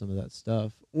holds some of that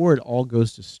stuff, or it all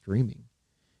goes to streaming.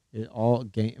 It all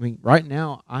game. I mean, right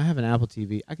now I have an Apple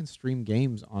TV. I can stream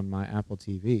games on my Apple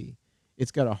TV.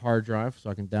 It's got a hard drive, so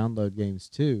I can download games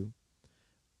too.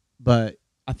 But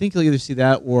I think you'll either see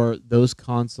that or those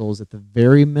consoles at the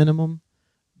very minimum.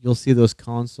 You'll see those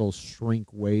consoles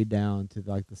shrink way down to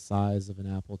like the size of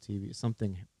an Apple TV,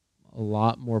 something a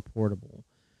lot more portable.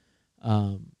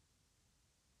 Um,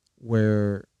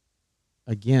 where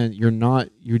again, you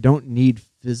don't need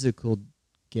physical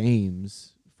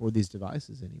games for these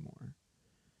devices anymore.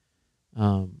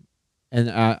 Um, and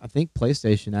I think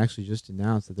PlayStation actually just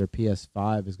announced that their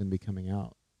PS5 is going to be coming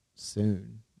out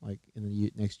soon, like in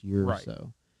the next year or Right.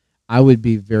 so. I would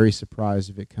be very surprised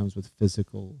if it comes with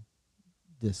physical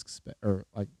discs or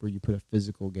like where you put a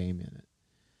physical game in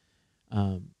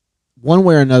it. One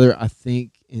way or another, I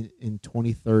think in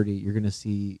 2030 you're going to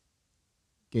see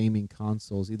gaming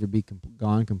consoles either be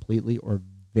gone completely or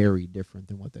very different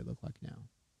than what they look like now.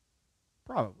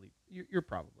 Probably. You're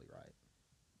probably right.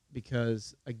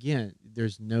 Because again,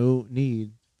 there's no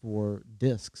need for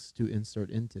discs to insert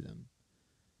into them.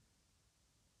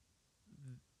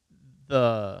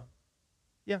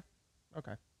 Yeah,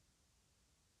 okay.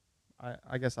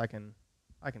 I guess I can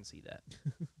see that.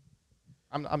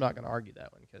 I'm not going to argue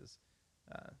that one because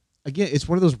Again, it's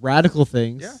one of those radical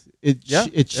things. Yeah. It Yeah,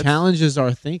 it it's- challenges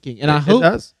our thinking, and it, I it hope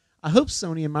does.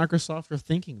 Sony and Microsoft are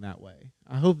thinking that way.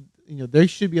 I hope they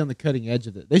should be on the cutting edge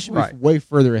of it. They should Right. be way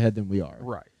further ahead than we are.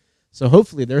 Right. So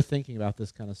hopefully they're thinking about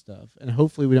this kind of stuff, and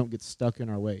hopefully we don't get stuck in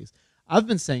our ways. I've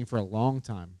been saying for a long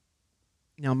time.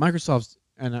 Now Microsoft's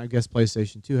and I guess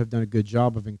PlayStation 2 have done a good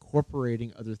job of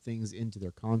incorporating other things into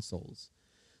their consoles.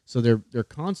 So their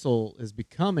console is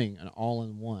becoming an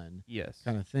all-in-one Yes.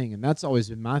 kind of thing, and that's always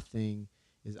been my thing.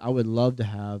 Is I would love to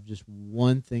have just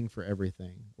one thing for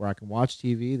everything, where I can watch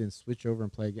TV, then switch over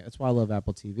and play again. That's why I love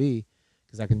Apple TV,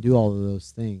 because I can do all of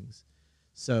those things.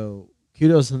 So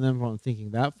kudos to them for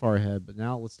thinking that far ahead. But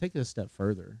now let's take it a step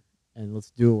further and let's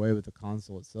do away with the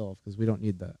console itself, because we don't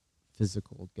need the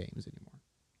physical games anymore.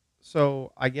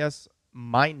 So I guess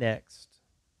my next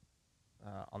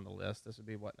on the list, this would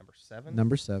be what, number 7?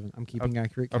 Number 7. I'm keeping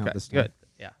accurate count Okay, this time. good.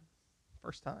 Yeah,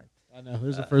 first time. I know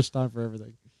there's a first time for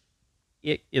everything.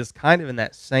 It is kind of in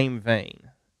that same vein,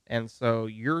 and so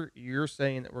you're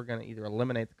saying that we're going to either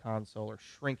eliminate the console or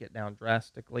shrink it down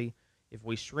drastically. If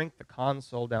we shrink the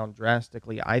console down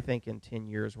drastically, I think in 10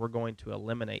 years we're going to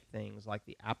eliminate things like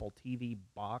the Apple TV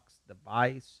box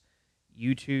device,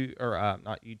 YouTube, or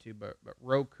not YouTube, but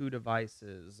Roku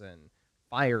devices and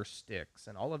Fire Sticks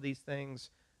and all of these things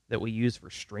that we use for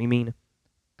streaming.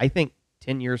 I think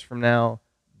 10 years from now,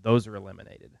 those are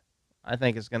eliminated. I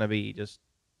think it's going to be just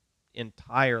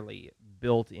entirely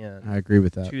built in I agree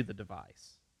with that. to the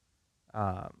device.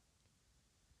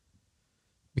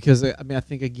 Because I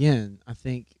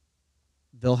think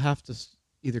they'll have to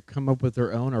either come up with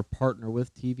their own or partner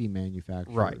with TV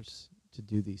manufacturers to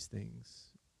do these things.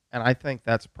 And I think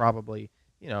that's probably,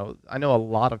 I know a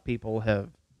lot of people have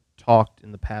talked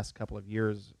in the past couple of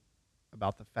years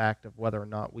about the fact of whether or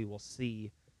not we will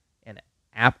see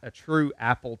a true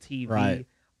Apple TV. Right.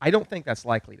 I don't think that's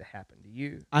likely to happen. Do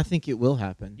you? I think it will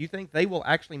happen. Do you think they will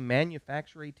actually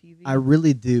manufacture a TV? I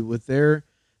really do.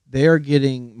 They are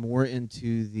getting more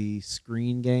into the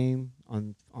screen game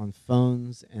on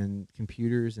phones and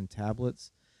computers and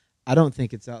tablets. I don't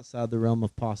think it's outside the realm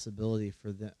of possibility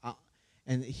for them.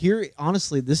 And here,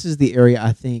 honestly, this is the area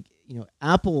I think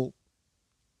Apple,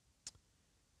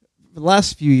 for the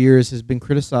last few years, has been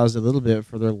criticized a little bit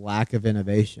for their lack of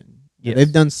innovation. Yes.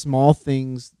 They've done small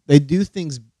things. They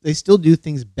still do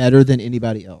things better than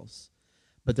anybody else,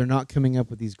 but they're not coming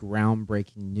up with these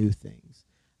groundbreaking new things.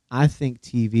 I think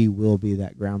TV will be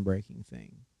that groundbreaking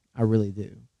thing. I really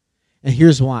do. And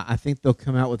here's why. I think they'll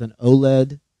come out with an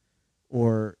OLED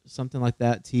or something like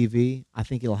that TV. I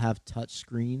think it'll have touch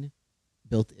screen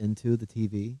built into the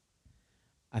TV.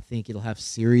 I think it'll have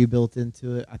Siri built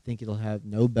into it. I think it'll have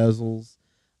no bezels.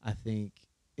 I think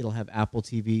it'll have Apple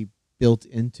TV built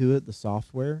into it, the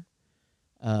software.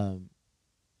 Um,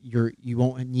 you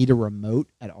won't need a remote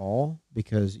at all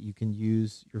because you can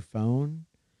use your phone.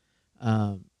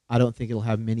 I don't think it'll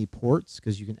have many ports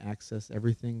because you can access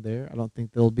everything there. I don't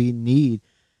think there'll be need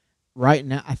right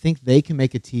now. I think they can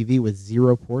make a TV with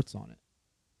 0 ports on it,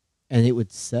 and it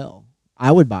would sell.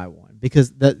 I would buy one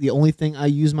because the only thing I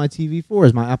use my TV for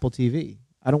is my Apple TV.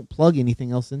 I don't plug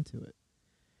anything else into it.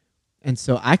 And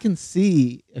so I can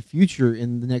see a future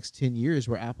in the next 10 years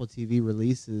where Apple TV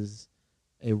releases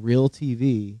a real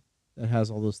TV that has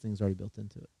all those things already built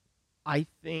into it. I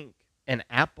think an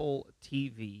Apple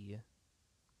TV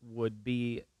would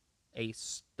be a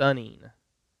stunning.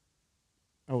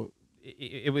 Oh,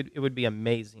 it would be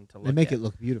amazing to look. They make at. it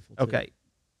look beautiful, too. Okay,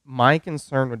 my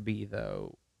concern would be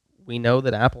though, we know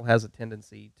that Apple has a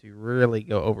tendency to really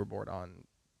go overboard on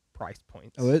price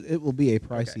points. Oh, it will be a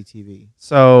pricey TV.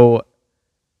 So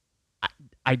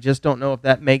I just don't know if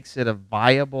that makes it a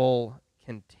viable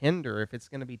contender if it's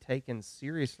going to be taken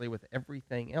seriously with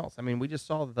everything else. I mean, we just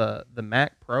saw the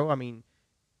Mac Pro. I mean,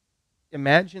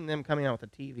 imagine them coming out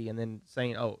with a TV and then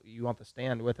saying, "Oh, you want the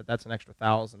stand with it? That's an extra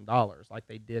 $1,000," like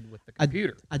they did with the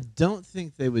computer. I don't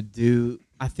think they would do.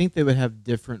 I think they would have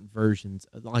different versions,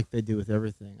 like they do with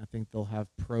everything. I think they'll have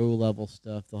pro level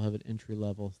stuff. They'll have an entry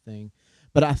level thing,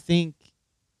 but I think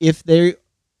if they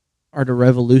are to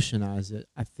revolutionize it,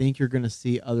 I think you're going to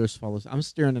see others follow. I'm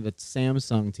staring at a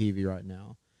Samsung TV right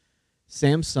now.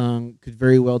 Samsung could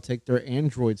very well take their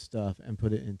Android stuff and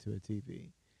put it into a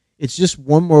TV. It's just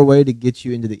one more way to get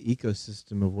you into the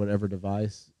ecosystem of whatever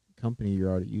device company you're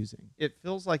already using. It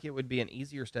feels like it would be an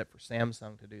easier step for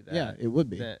Samsung to do that. Yeah, it would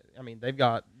be. I mean,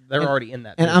 they're already in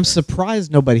that. And I'm business.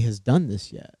 surprised nobody has done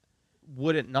this yet.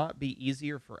 Would it not be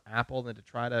easier for Apple than to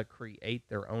try to create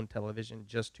their own television,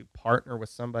 just to partner with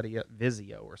somebody at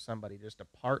Vizio or somebody, just to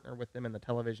partner with them in the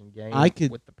television game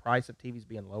with the price of TVs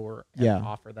being lower and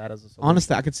offer that as a solution?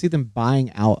 Honestly, I could see them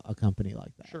buying out a company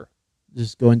like that. Sure.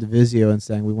 Just going to Vizio and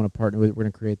saying, we want to partner with it. We're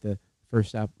going to create the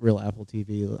first real Apple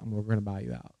TV, and we're going to buy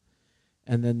you out.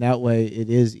 And then that way it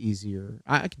is easier.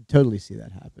 I could totally see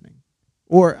that happening.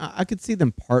 Or I could see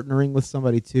them partnering with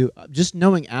somebody too. Just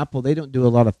knowing Apple, they don't do a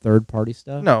lot of third-party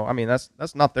stuff. No, I mean,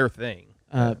 that's not their thing.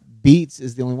 Beats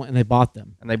is the only one, and they bought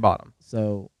them.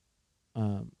 So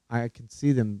I could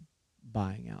see them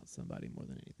buying out somebody more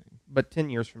than anything. But 10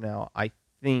 years from now, I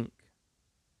think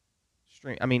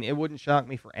I mean, it wouldn't shock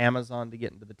me for Amazon to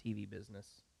get into the TV business.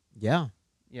 Yeah.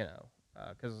 You know,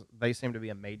 because they seem to be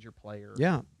a major player.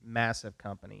 Yeah. Massive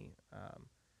company.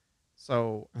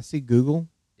 So I see Google.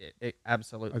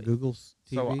 Absolutely. A Google's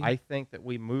TV. So I think that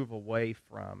we move away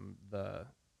from the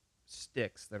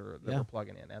sticks that we're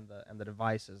plugging in and the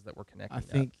devices that we're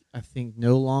connecting. I think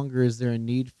no longer is there a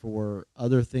need for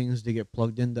other things to get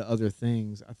plugged into other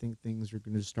things. I think things are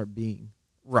going to start being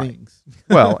things.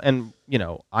 Well, and you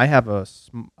know, I have a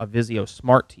Vizio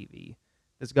Smart TV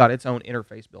that's got its own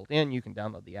interface built in. You can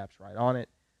download the apps right on it.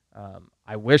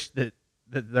 I wish that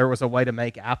there was a way to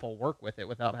make Apple work with it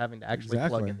without having to actually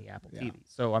plug in the Apple TV.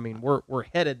 So I mean, we're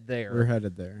headed there. We're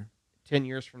headed there. 10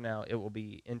 years from now, it will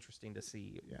be interesting to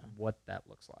see what that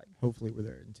looks like. Hopefully, we're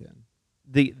there in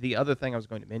 10. The other thing I was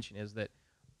going to mention is that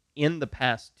in the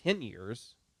past 10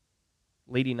 years,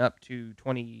 leading up to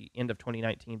end of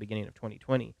 2019, beginning of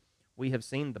 2020, we have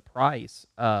seen the price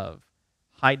of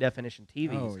high-definition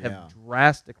TVs have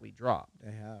drastically dropped.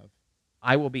 They have.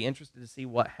 I will be interested to see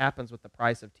what happens with the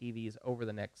price of TVs over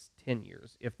the next 10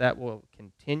 years. If that will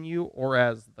continue, or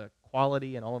as the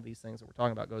quality and all of these things that we're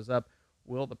talking about goes up,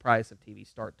 will the price of TV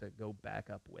start to go back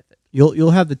up with it?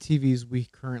 You'll have the TVs we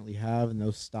currently have, and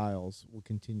those styles will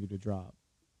continue to drop.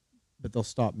 But they'll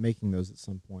stop making those at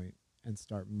some point and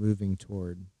start moving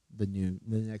toward the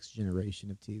next generation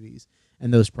of TVs.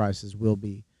 And those prices will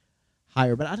be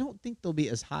higher. But I don't think they'll be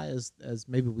as high as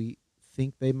maybe we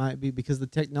think they might be, because the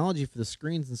technology for the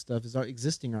screens and stuff is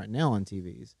existing right now on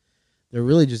TVs. They're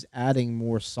really just adding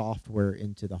more software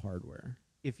into the hardware.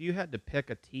 If you had to pick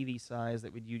a TV size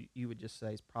that you would just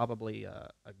say is probably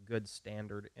a good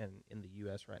standard in the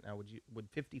U.S. right now, would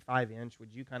 55 inch?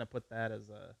 Would you kind of put that as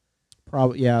a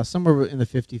probably somewhere in the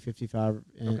 50, 55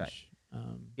 inch? Okay.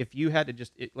 If you had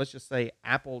to let's just say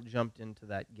Apple jumped into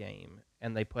that game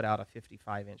and they put out a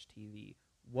 55 inch TV,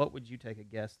 what would you take a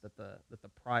guess that the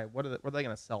price? What are they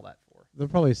going to sell that for? They'll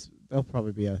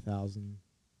probably be at 1,000,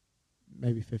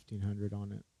 maybe 1,500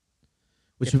 on it,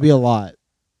 which would be a lot.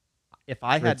 If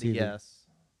I had to guess,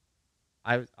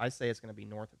 I say it's going to be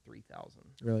north of 3,000.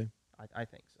 Really? I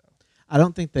think so. I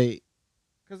don't think they.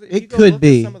 Because it could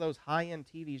be some of those high end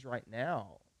TVs right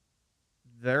now,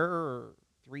 they're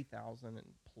 $3,000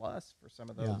 plus for some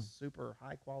of those Yeah. super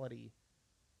high quality.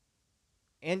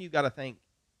 And you got to think,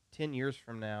 10 years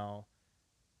from now,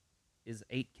 is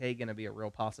 8K going to be a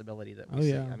real possibility that we Oh, see?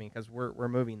 yeah. I mean, because we're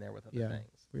moving there with other Yeah,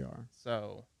 things. we are.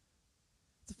 So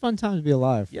It's a fun time to be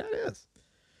alive. yeah, it is.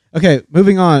 Okay,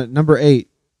 moving on. Number 8.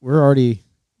 We're already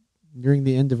nearing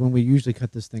the end of when we usually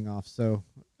cut this thing off. So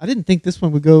I didn't think this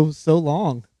one would go so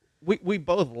long. We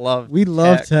both love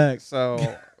love tech.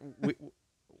 So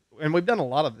and we've done a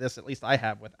lot of this. At least I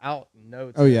have without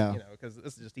notes. Oh, yeah. Because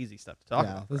this is just easy stuff to talk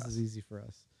about. This is easy for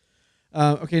us.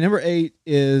 Okay, number 8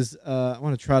 is I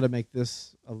want to try to make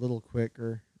this a little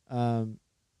quicker.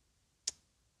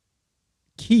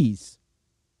 Keys.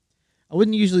 I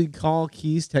wouldn't usually call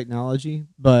keys technology,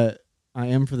 but I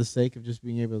am for the sake of just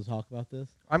being able to talk about this.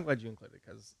 I'm glad you included it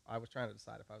because I was trying to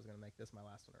decide if I was going to make this my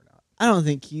last one or not. I don't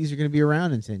think keys are going to be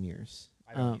around in 10 years.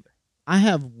 I don't either. I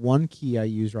have one key I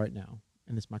use right now,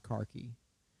 and it's my car key.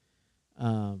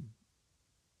 I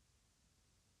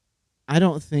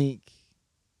don't think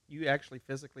You actually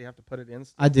physically have to put it in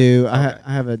still? I do. Okay.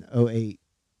 I have an 08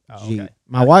 Oh, Jeep. okay.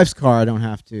 My wife's car, I don't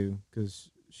have to because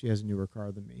she has a newer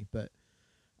car than me. But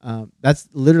that's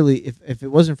literally, if it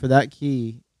wasn't for that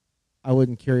key, I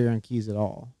wouldn't carry around keys at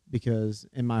all. Because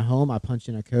in my home, I punch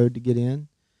in a code to get in.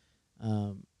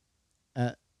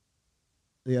 At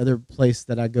the other place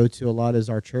that I go to a lot is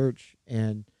our church,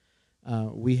 and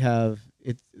we have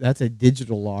it. That's a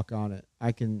digital lock on it.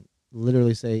 I can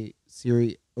literally say,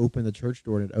 Siri, open the church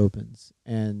door, and it opens.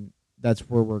 And that's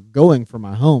where we're going for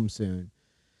my home soon.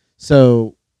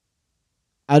 So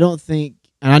I don't think,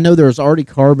 and I know there's already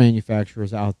car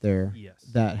manufacturers out there Yes.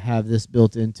 that have this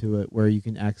built into it where you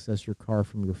can access your car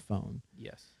from your phone.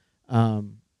 Yes.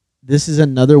 This is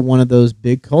another one of those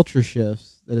big culture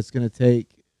shifts that it's going to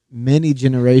take many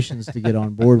generations to get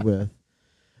on board with.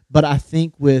 But I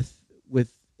think with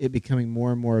it becoming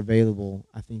more and more available,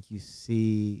 I think you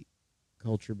see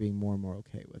culture being more and more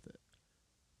okay with it.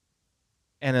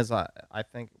 And as I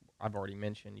think I've already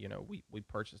mentioned, we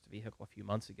purchased a vehicle a few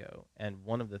months ago, and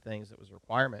one of the things that was a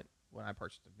requirement when I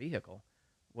purchased a vehicle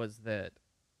was that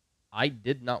I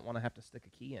did not want to have to stick a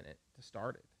key in it to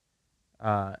start it.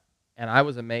 And I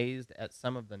was amazed at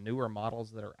some of the newer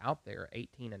models that are out there,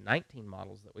 18 and 19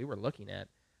 models that we were looking at,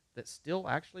 that still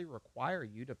actually require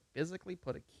you to physically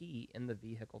put a key in the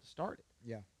vehicle to start it.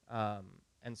 Yeah.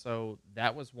 And so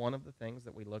that was one of the things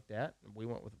that we looked at. We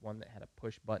went with one that had a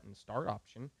push-button start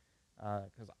option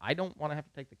because I don't want to have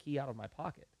to take the key out of my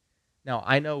pocket. Now,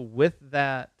 I know with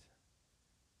that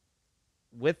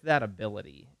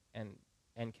ability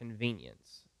and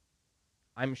convenience,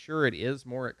 I'm sure it is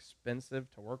more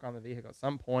expensive to work on the vehicle. At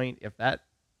some point, if that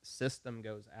system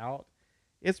goes out,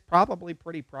 it's probably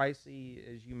pretty pricey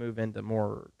as you move into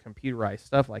more computerized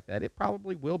stuff like that. It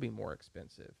probably will be more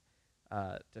expensive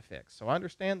to fix. So I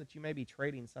understand that you may be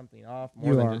trading something off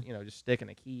more than just sticking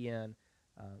a key in.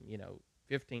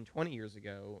 15, 20 years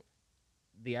ago,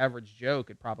 the average Joe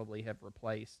could probably have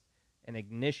replaced an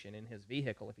ignition in his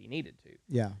vehicle if he needed to.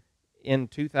 Yeah. In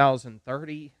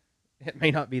 2030, it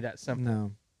may not be that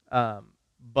simple. No.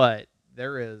 But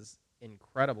there is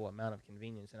incredible amount of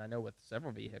convenience, and I know with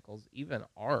several vehicles, even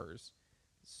ours,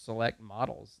 select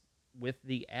models, with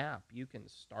the app, you can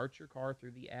start your car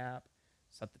through the app,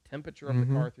 set the temperature of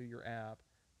the car through your app,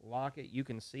 lock it. You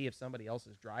can see if somebody else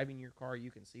is driving your car.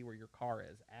 You can see where your car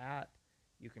is at.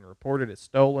 You can report it as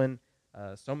stolen.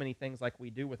 So many things like we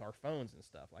do with our phones and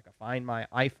stuff, like I Find My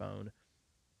iPhone.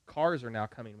 Cars are now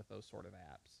coming with those sort of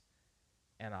apps.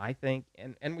 And I think,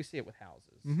 and we see it with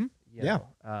houses. Mm-hmm. You know,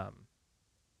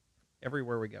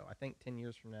 everywhere we go. I think 10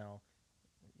 years from now,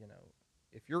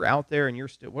 if you're out there and you're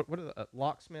still, what are the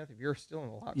locksmith? If you're still in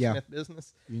the locksmith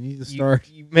business, you need to start.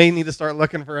 You may need to start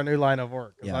looking for a new line of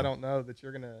work because Yeah. I don't know that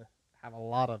you're going to have a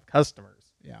lot of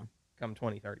customers. Yeah. Come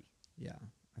 2030. Yeah.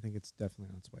 I think it's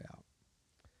definitely on its way out.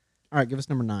 All right, give us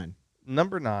number 9.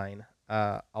 Number 9,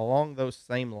 along those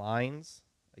same lines,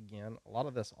 again, a lot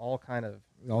of this all kind of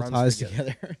It all runs ties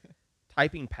together.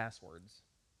 Typing passwords.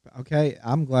 Okay,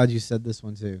 I'm glad you said this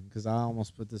one too because I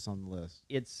almost put this on the list.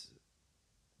 It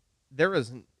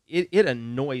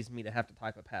annoys me to have to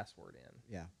type a password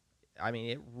in. Yeah. I mean,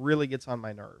 it really gets on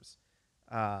my nerves.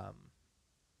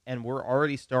 And we're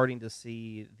already starting to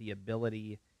see the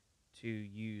ability to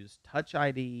use Touch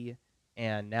ID,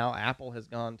 and now Apple has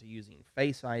gone to using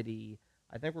Face ID.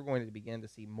 I think we're going to begin to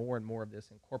see more and more of this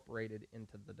incorporated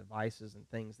into the devices and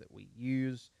things that we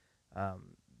use.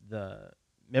 The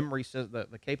memory says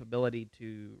the capability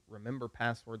to remember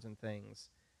passwords and things.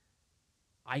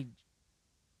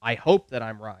 I hope that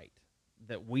I'm right,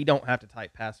 that we don't have to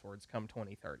type passwords come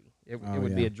 2030. It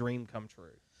would be a dream come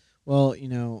true. Well,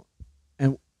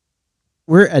 and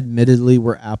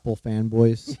we're Apple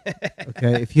fanboys.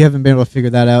 Okay, if you haven't been able to figure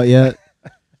that out yet,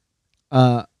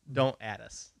 Don't add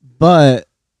us. but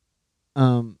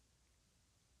one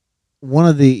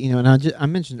of the and I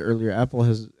mentioned earlier, Apple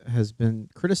has been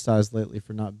criticized lately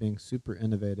for not being super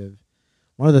innovative.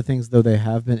 One of the things though they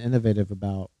have been innovative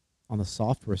about on the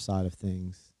software side of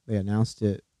things, they announced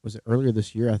it earlier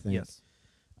this year, I think. Yes.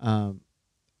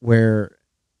 Where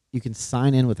you can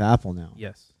sign in with Apple now.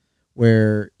 Yes.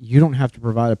 Where you don't have to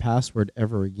provide a password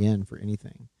ever again for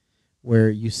anything. Where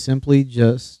you simply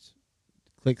just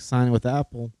click sign in with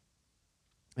Apple,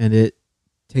 and it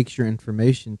takes your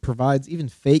information, provides even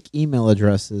fake email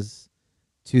addresses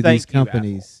to these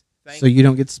companies, so you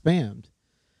don't get spammed.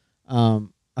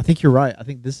 I think you're right. I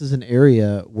think this is an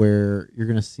area where you're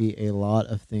going to see a lot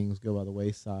of things go by the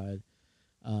wayside.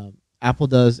 Apple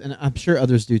does, and I'm sure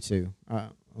others do too.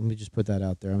 Let me just put that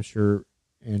out there. I'm sure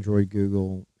Android,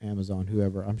 Google, Amazon,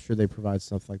 whoever, I'm sure they provide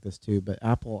stuff like this too. But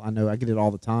Apple, I know I get it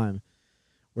all the time,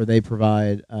 where they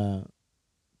provide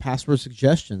password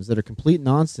suggestions that are complete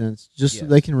nonsense just so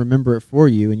they can remember it for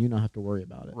you and you don't have to worry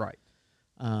about it. Right.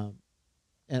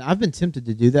 And I've been tempted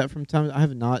to do that from time. I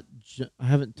haven't.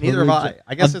 Neither have I.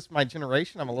 I guess it's my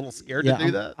generation. I'm a little scared to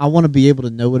do that. I want to be able to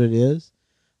know what it is,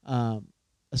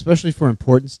 especially for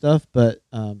important stuff. But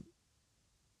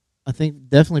I think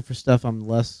definitely for stuff I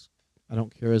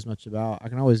don't care as much about. I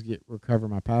can always recover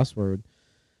my password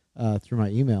through my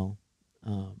email.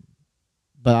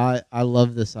 But I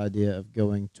love this idea of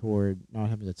going toward not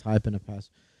having to type in a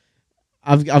password.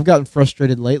 I've gotten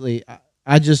frustrated lately.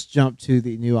 I just jumped to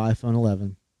the new iPhone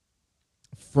 11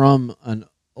 from an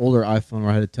older iPhone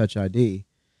where I had a Touch ID,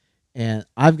 and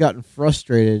I've gotten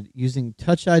frustrated using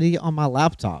Touch ID on my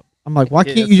laptop. I'm like, why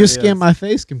can't you just scan my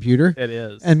face, computer? It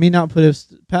is. And me not put a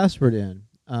password in.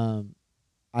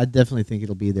 I definitely think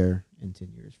it'll be there in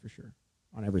 10 years for sure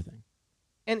on everything.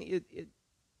 And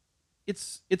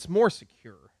it's more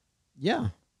secure. Yeah,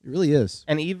 it really is.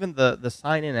 And even the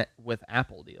sign in with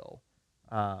Apple deal,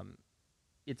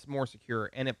 it's more secure,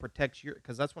 and it protects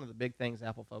because that's one of the big things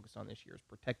Apple focused on this year is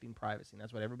protecting privacy. And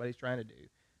that's what everybody's trying to do,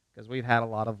 because we've had a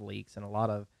lot of leaks and a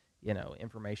lot of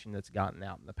information that's gotten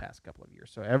out in the past couple of years.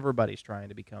 So everybody's trying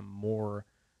to become more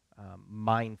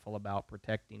mindful about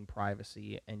protecting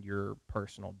privacy and your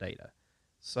personal data.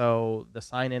 So the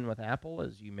sign in with Apple,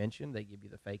 as you mentioned, they give you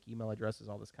the fake email addresses,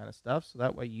 all this kind of stuff. So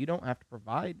that way you don't have to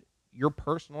provide your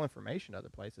personal information to other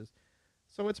places.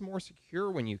 So it's more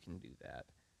secure when you can do that.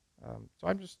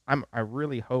 I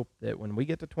really hope that when we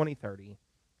get to 2030,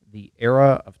 the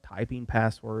era of typing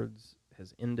passwords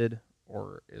has ended,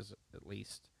 or is at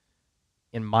least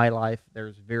in my life,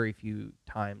 there's very few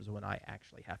times when I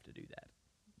actually have to do that.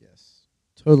 Yes,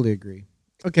 totally agree.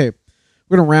 Okay,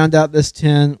 we're going to round out this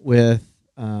 10 with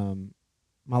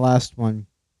my last one,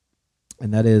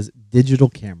 and that is digital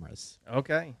cameras.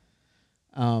 Okay.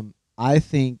 I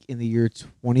think in the year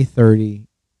 2030,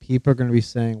 people are going to be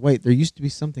saying, wait, there used to be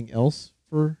something else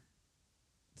to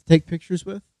take pictures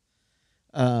with?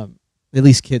 At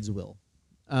least kids will.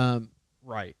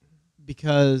 Right.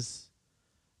 Because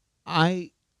the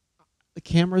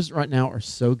cameras right now are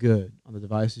so good on the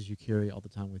devices you carry all the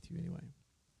time with you anyway.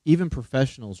 Even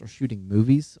professionals are shooting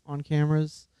movies on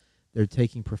cameras. They're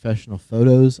taking professional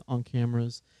photos on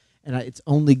cameras, and it's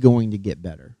only going to get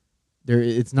better.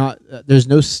 There's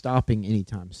no stopping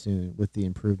anytime soon with the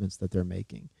improvements that they're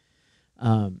making.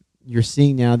 You're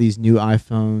seeing now these new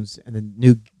iPhones, and the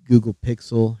new Google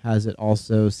Pixel has it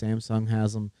also. Samsung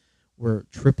has them, where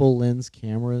triple lens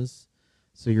cameras,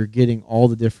 so you're getting all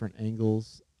the different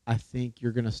angles. I think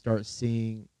you're going to start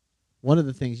seeing one of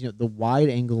the things, the wide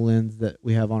angle lens that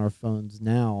we have on our phones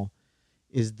now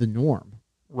is the norm.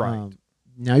 Right.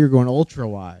 Now you're going ultra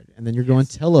wide, and then you're going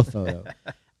telephoto.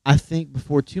 I think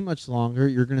before too much longer,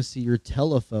 you're going to see your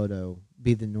telephoto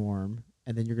be the norm,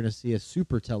 and then you're going to see a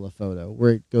super telephoto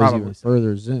where it goes even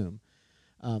further zoom.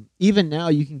 Even now,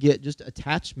 you can get just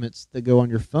attachments that go on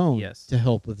your phone to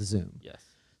help with zoom. Yes.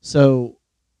 So,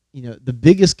 the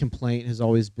biggest complaint has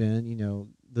always been,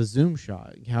 the zoom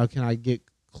shot. How can I get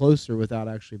closer without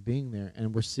actually being there?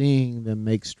 And we're seeing them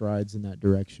make strides in that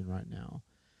direction right now.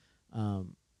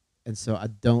 And so I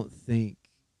don't think...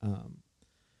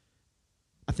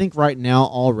 I think right now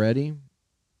already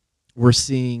we're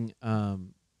seeing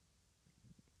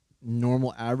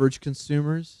normal average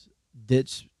consumers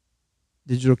ditch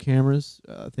digital cameras.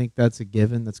 I think that's a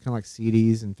given. That's kind of like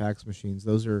CDs and fax machines.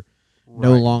 Those are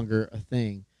no longer a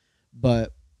thing.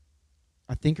 But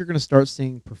I think you're going to start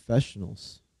seeing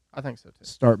professionals, I think so too,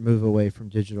 start move away from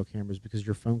digital cameras because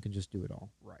your phone can just do it all.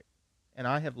 Right. And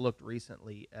I have looked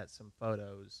recently at some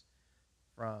photos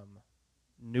from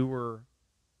newer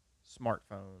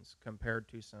smartphones compared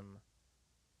to some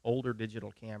older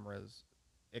digital cameras,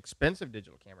 expensive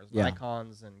digital cameras, Yeah.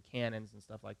 Nikons and Canons and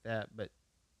stuff like that, but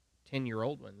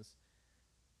 10-year-old ones,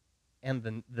 and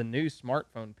the new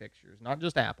smartphone pictures, not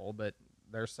just Apple, but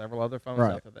there's several other phones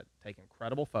Right. out there that take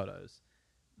incredible photos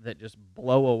that just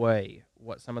blow away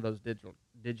what some of those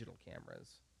digital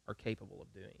cameras are capable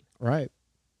of doing. Right.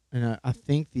 And I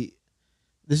think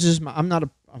this is I'm not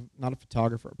a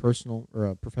photographer, a personal or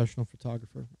a professional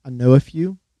photographer. I know a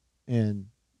few, and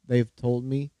they've told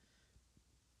me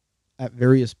at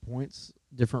various points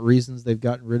different reasons they've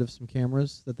gotten rid of some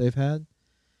cameras that they've had.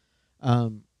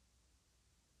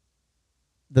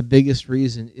 The biggest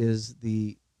reason is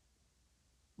the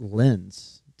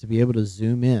lens, to be able to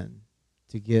zoom in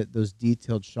to get those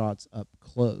detailed shots up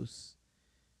close.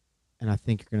 And I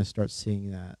think you're going to start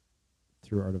seeing that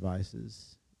through our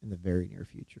devices in the very near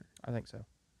future. I think so.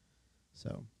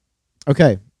 So,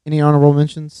 okay. Any honorable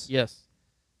mentions? Yes.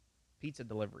 Pizza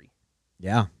delivery.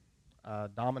 Yeah.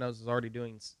 Domino's is already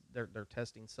doing. They're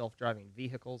testing self-driving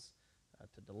vehicles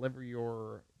to deliver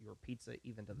your pizza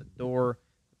even to the door.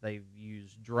 They've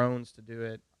used drones to do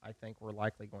it. I think we're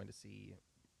likely going to see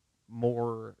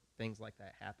more things like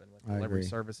that happen with I delivery agree.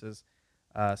 services.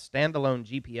 Standalone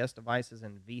GPS devices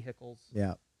in vehicles.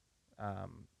 Yeah.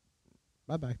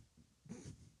 Bye-bye.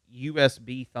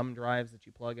 USB thumb drives that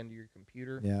you plug into your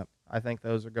computer. Yeah. I think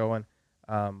those are going.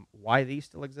 Why these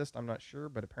still exist, I'm not sure,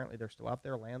 but apparently they're still out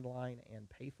there, landline and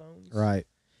payphones. Right.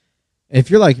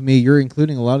 If you're like me, you're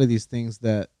including a lot of these things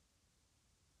that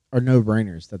are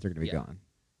no-brainers that they're going to be gone.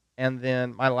 And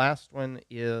then my last one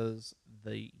is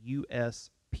the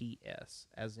USPS,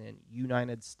 as in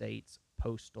United States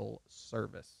Postal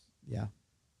Service. Yeah.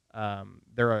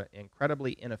 They're an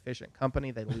incredibly inefficient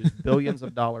company. They lose billions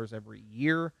of dollars every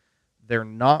year. They're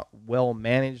not well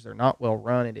managed. They're not well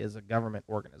run. It is a government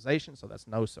organization, so that's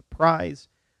no surprise.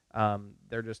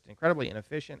 They're just incredibly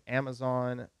inefficient.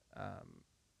 Amazon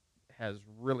has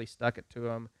really stuck it to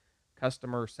them.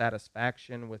 Customer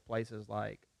satisfaction with places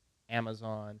like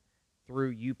Amazon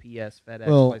through UPS,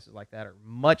 FedEx, places like that are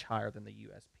much higher than the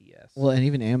USPS. Well, and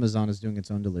even Amazon is doing its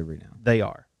own delivery now. They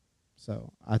are.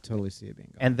 So I totally see it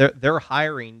being gone. And they're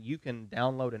hiring. You can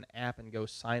download an app and go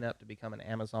sign up to become an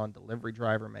Amazon delivery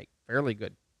driver, make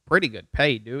pretty good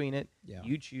pay doing it. Yeah.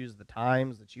 You choose the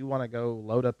times that you want to go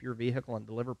load up your vehicle and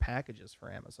deliver packages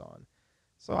for Amazon.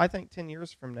 So I think 10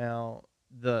 years from now,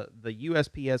 the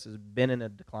USPS has been in a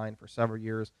decline for several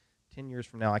years. 10 years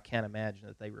from now, I can't imagine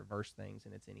that they reverse things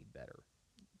and it's any better.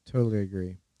 Totally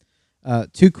agree.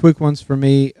 Two quick ones for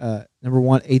me. Number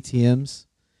one, ATMs.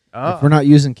 If we're not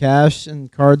using cash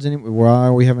and cards anymore, why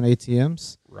are we having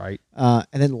ATMs? Right. And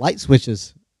then light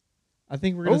switches. I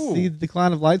think we're going to see the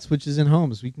decline of light switches in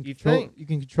homes. You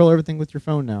can control everything with your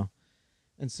phone now.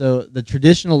 And so the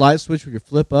traditional light switch where you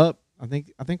flip up, I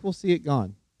think we'll see it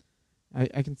gone.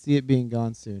 I can see it being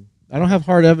gone soon. I don't have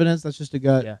hard evidence. That's just a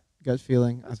gut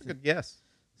feeling. That's a good guess.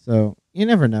 So you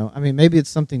never know. I mean, maybe it's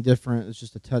something different. It's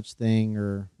just a touch thing,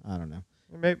 or I don't know.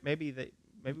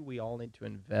 Maybe we all need to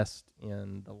invest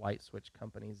in the light switch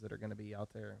companies that are going to be out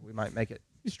there. We might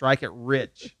strike it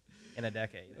rich in a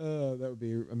decade. That would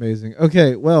be amazing.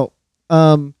 Okay, well,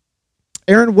 Aaron,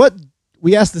 what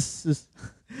we ask this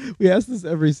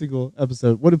every single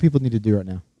episode. What do people need to do right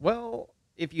now? Well,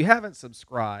 if you haven't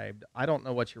subscribed, I don't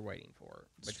know what you're waiting for.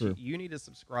 But you need to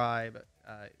subscribe.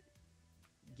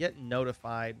 Get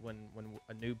notified when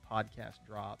a new podcast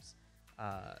drops.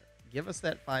 Give us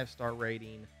that 5-star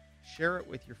rating. Share it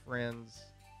with your friends.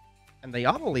 And they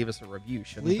ought to leave us a review,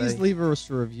 shouldn't they? Please leave us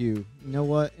a review. You know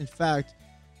what? In fact,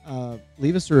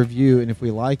 leave us a review, and if we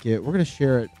like it, we're going to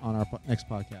share it on our next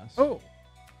podcast. Oh,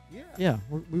 yeah. Yeah,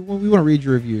 we want to read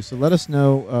your review. So let us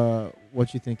know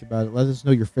what you think about it. Let us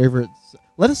know your favorites.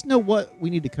 Let us know what we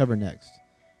need to cover next.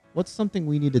 What's something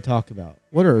we need to talk about?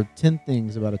 What are 10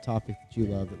 things about a topic that you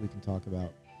love that we can talk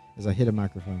about as I hit a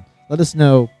microphone? Let us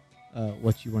know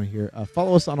what you want to hear.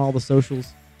 Follow us on all the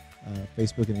socials,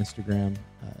 Facebook and Instagram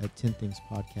at 10 Things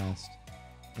Podcast.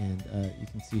 And you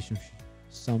can see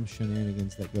some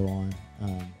shenanigans that go on.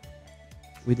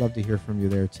 We'd love to hear from you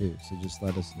there, too. So just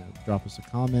let us know. Drop us a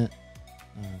comment.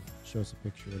 Show us a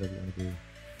picture, whatever you want to do.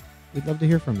 We'd love to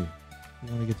hear from you. We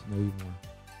want to get to know you more.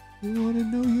 We want to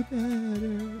know you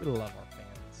better. We love our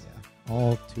fans. Yeah,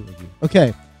 all 2 of you.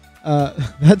 Okay,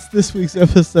 that's this week's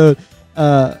episode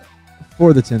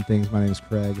for the 10 Things. My name is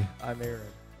Craig. I'm Aaron.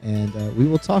 And we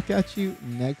will talk at you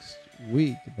next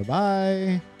week.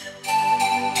 Bye-bye.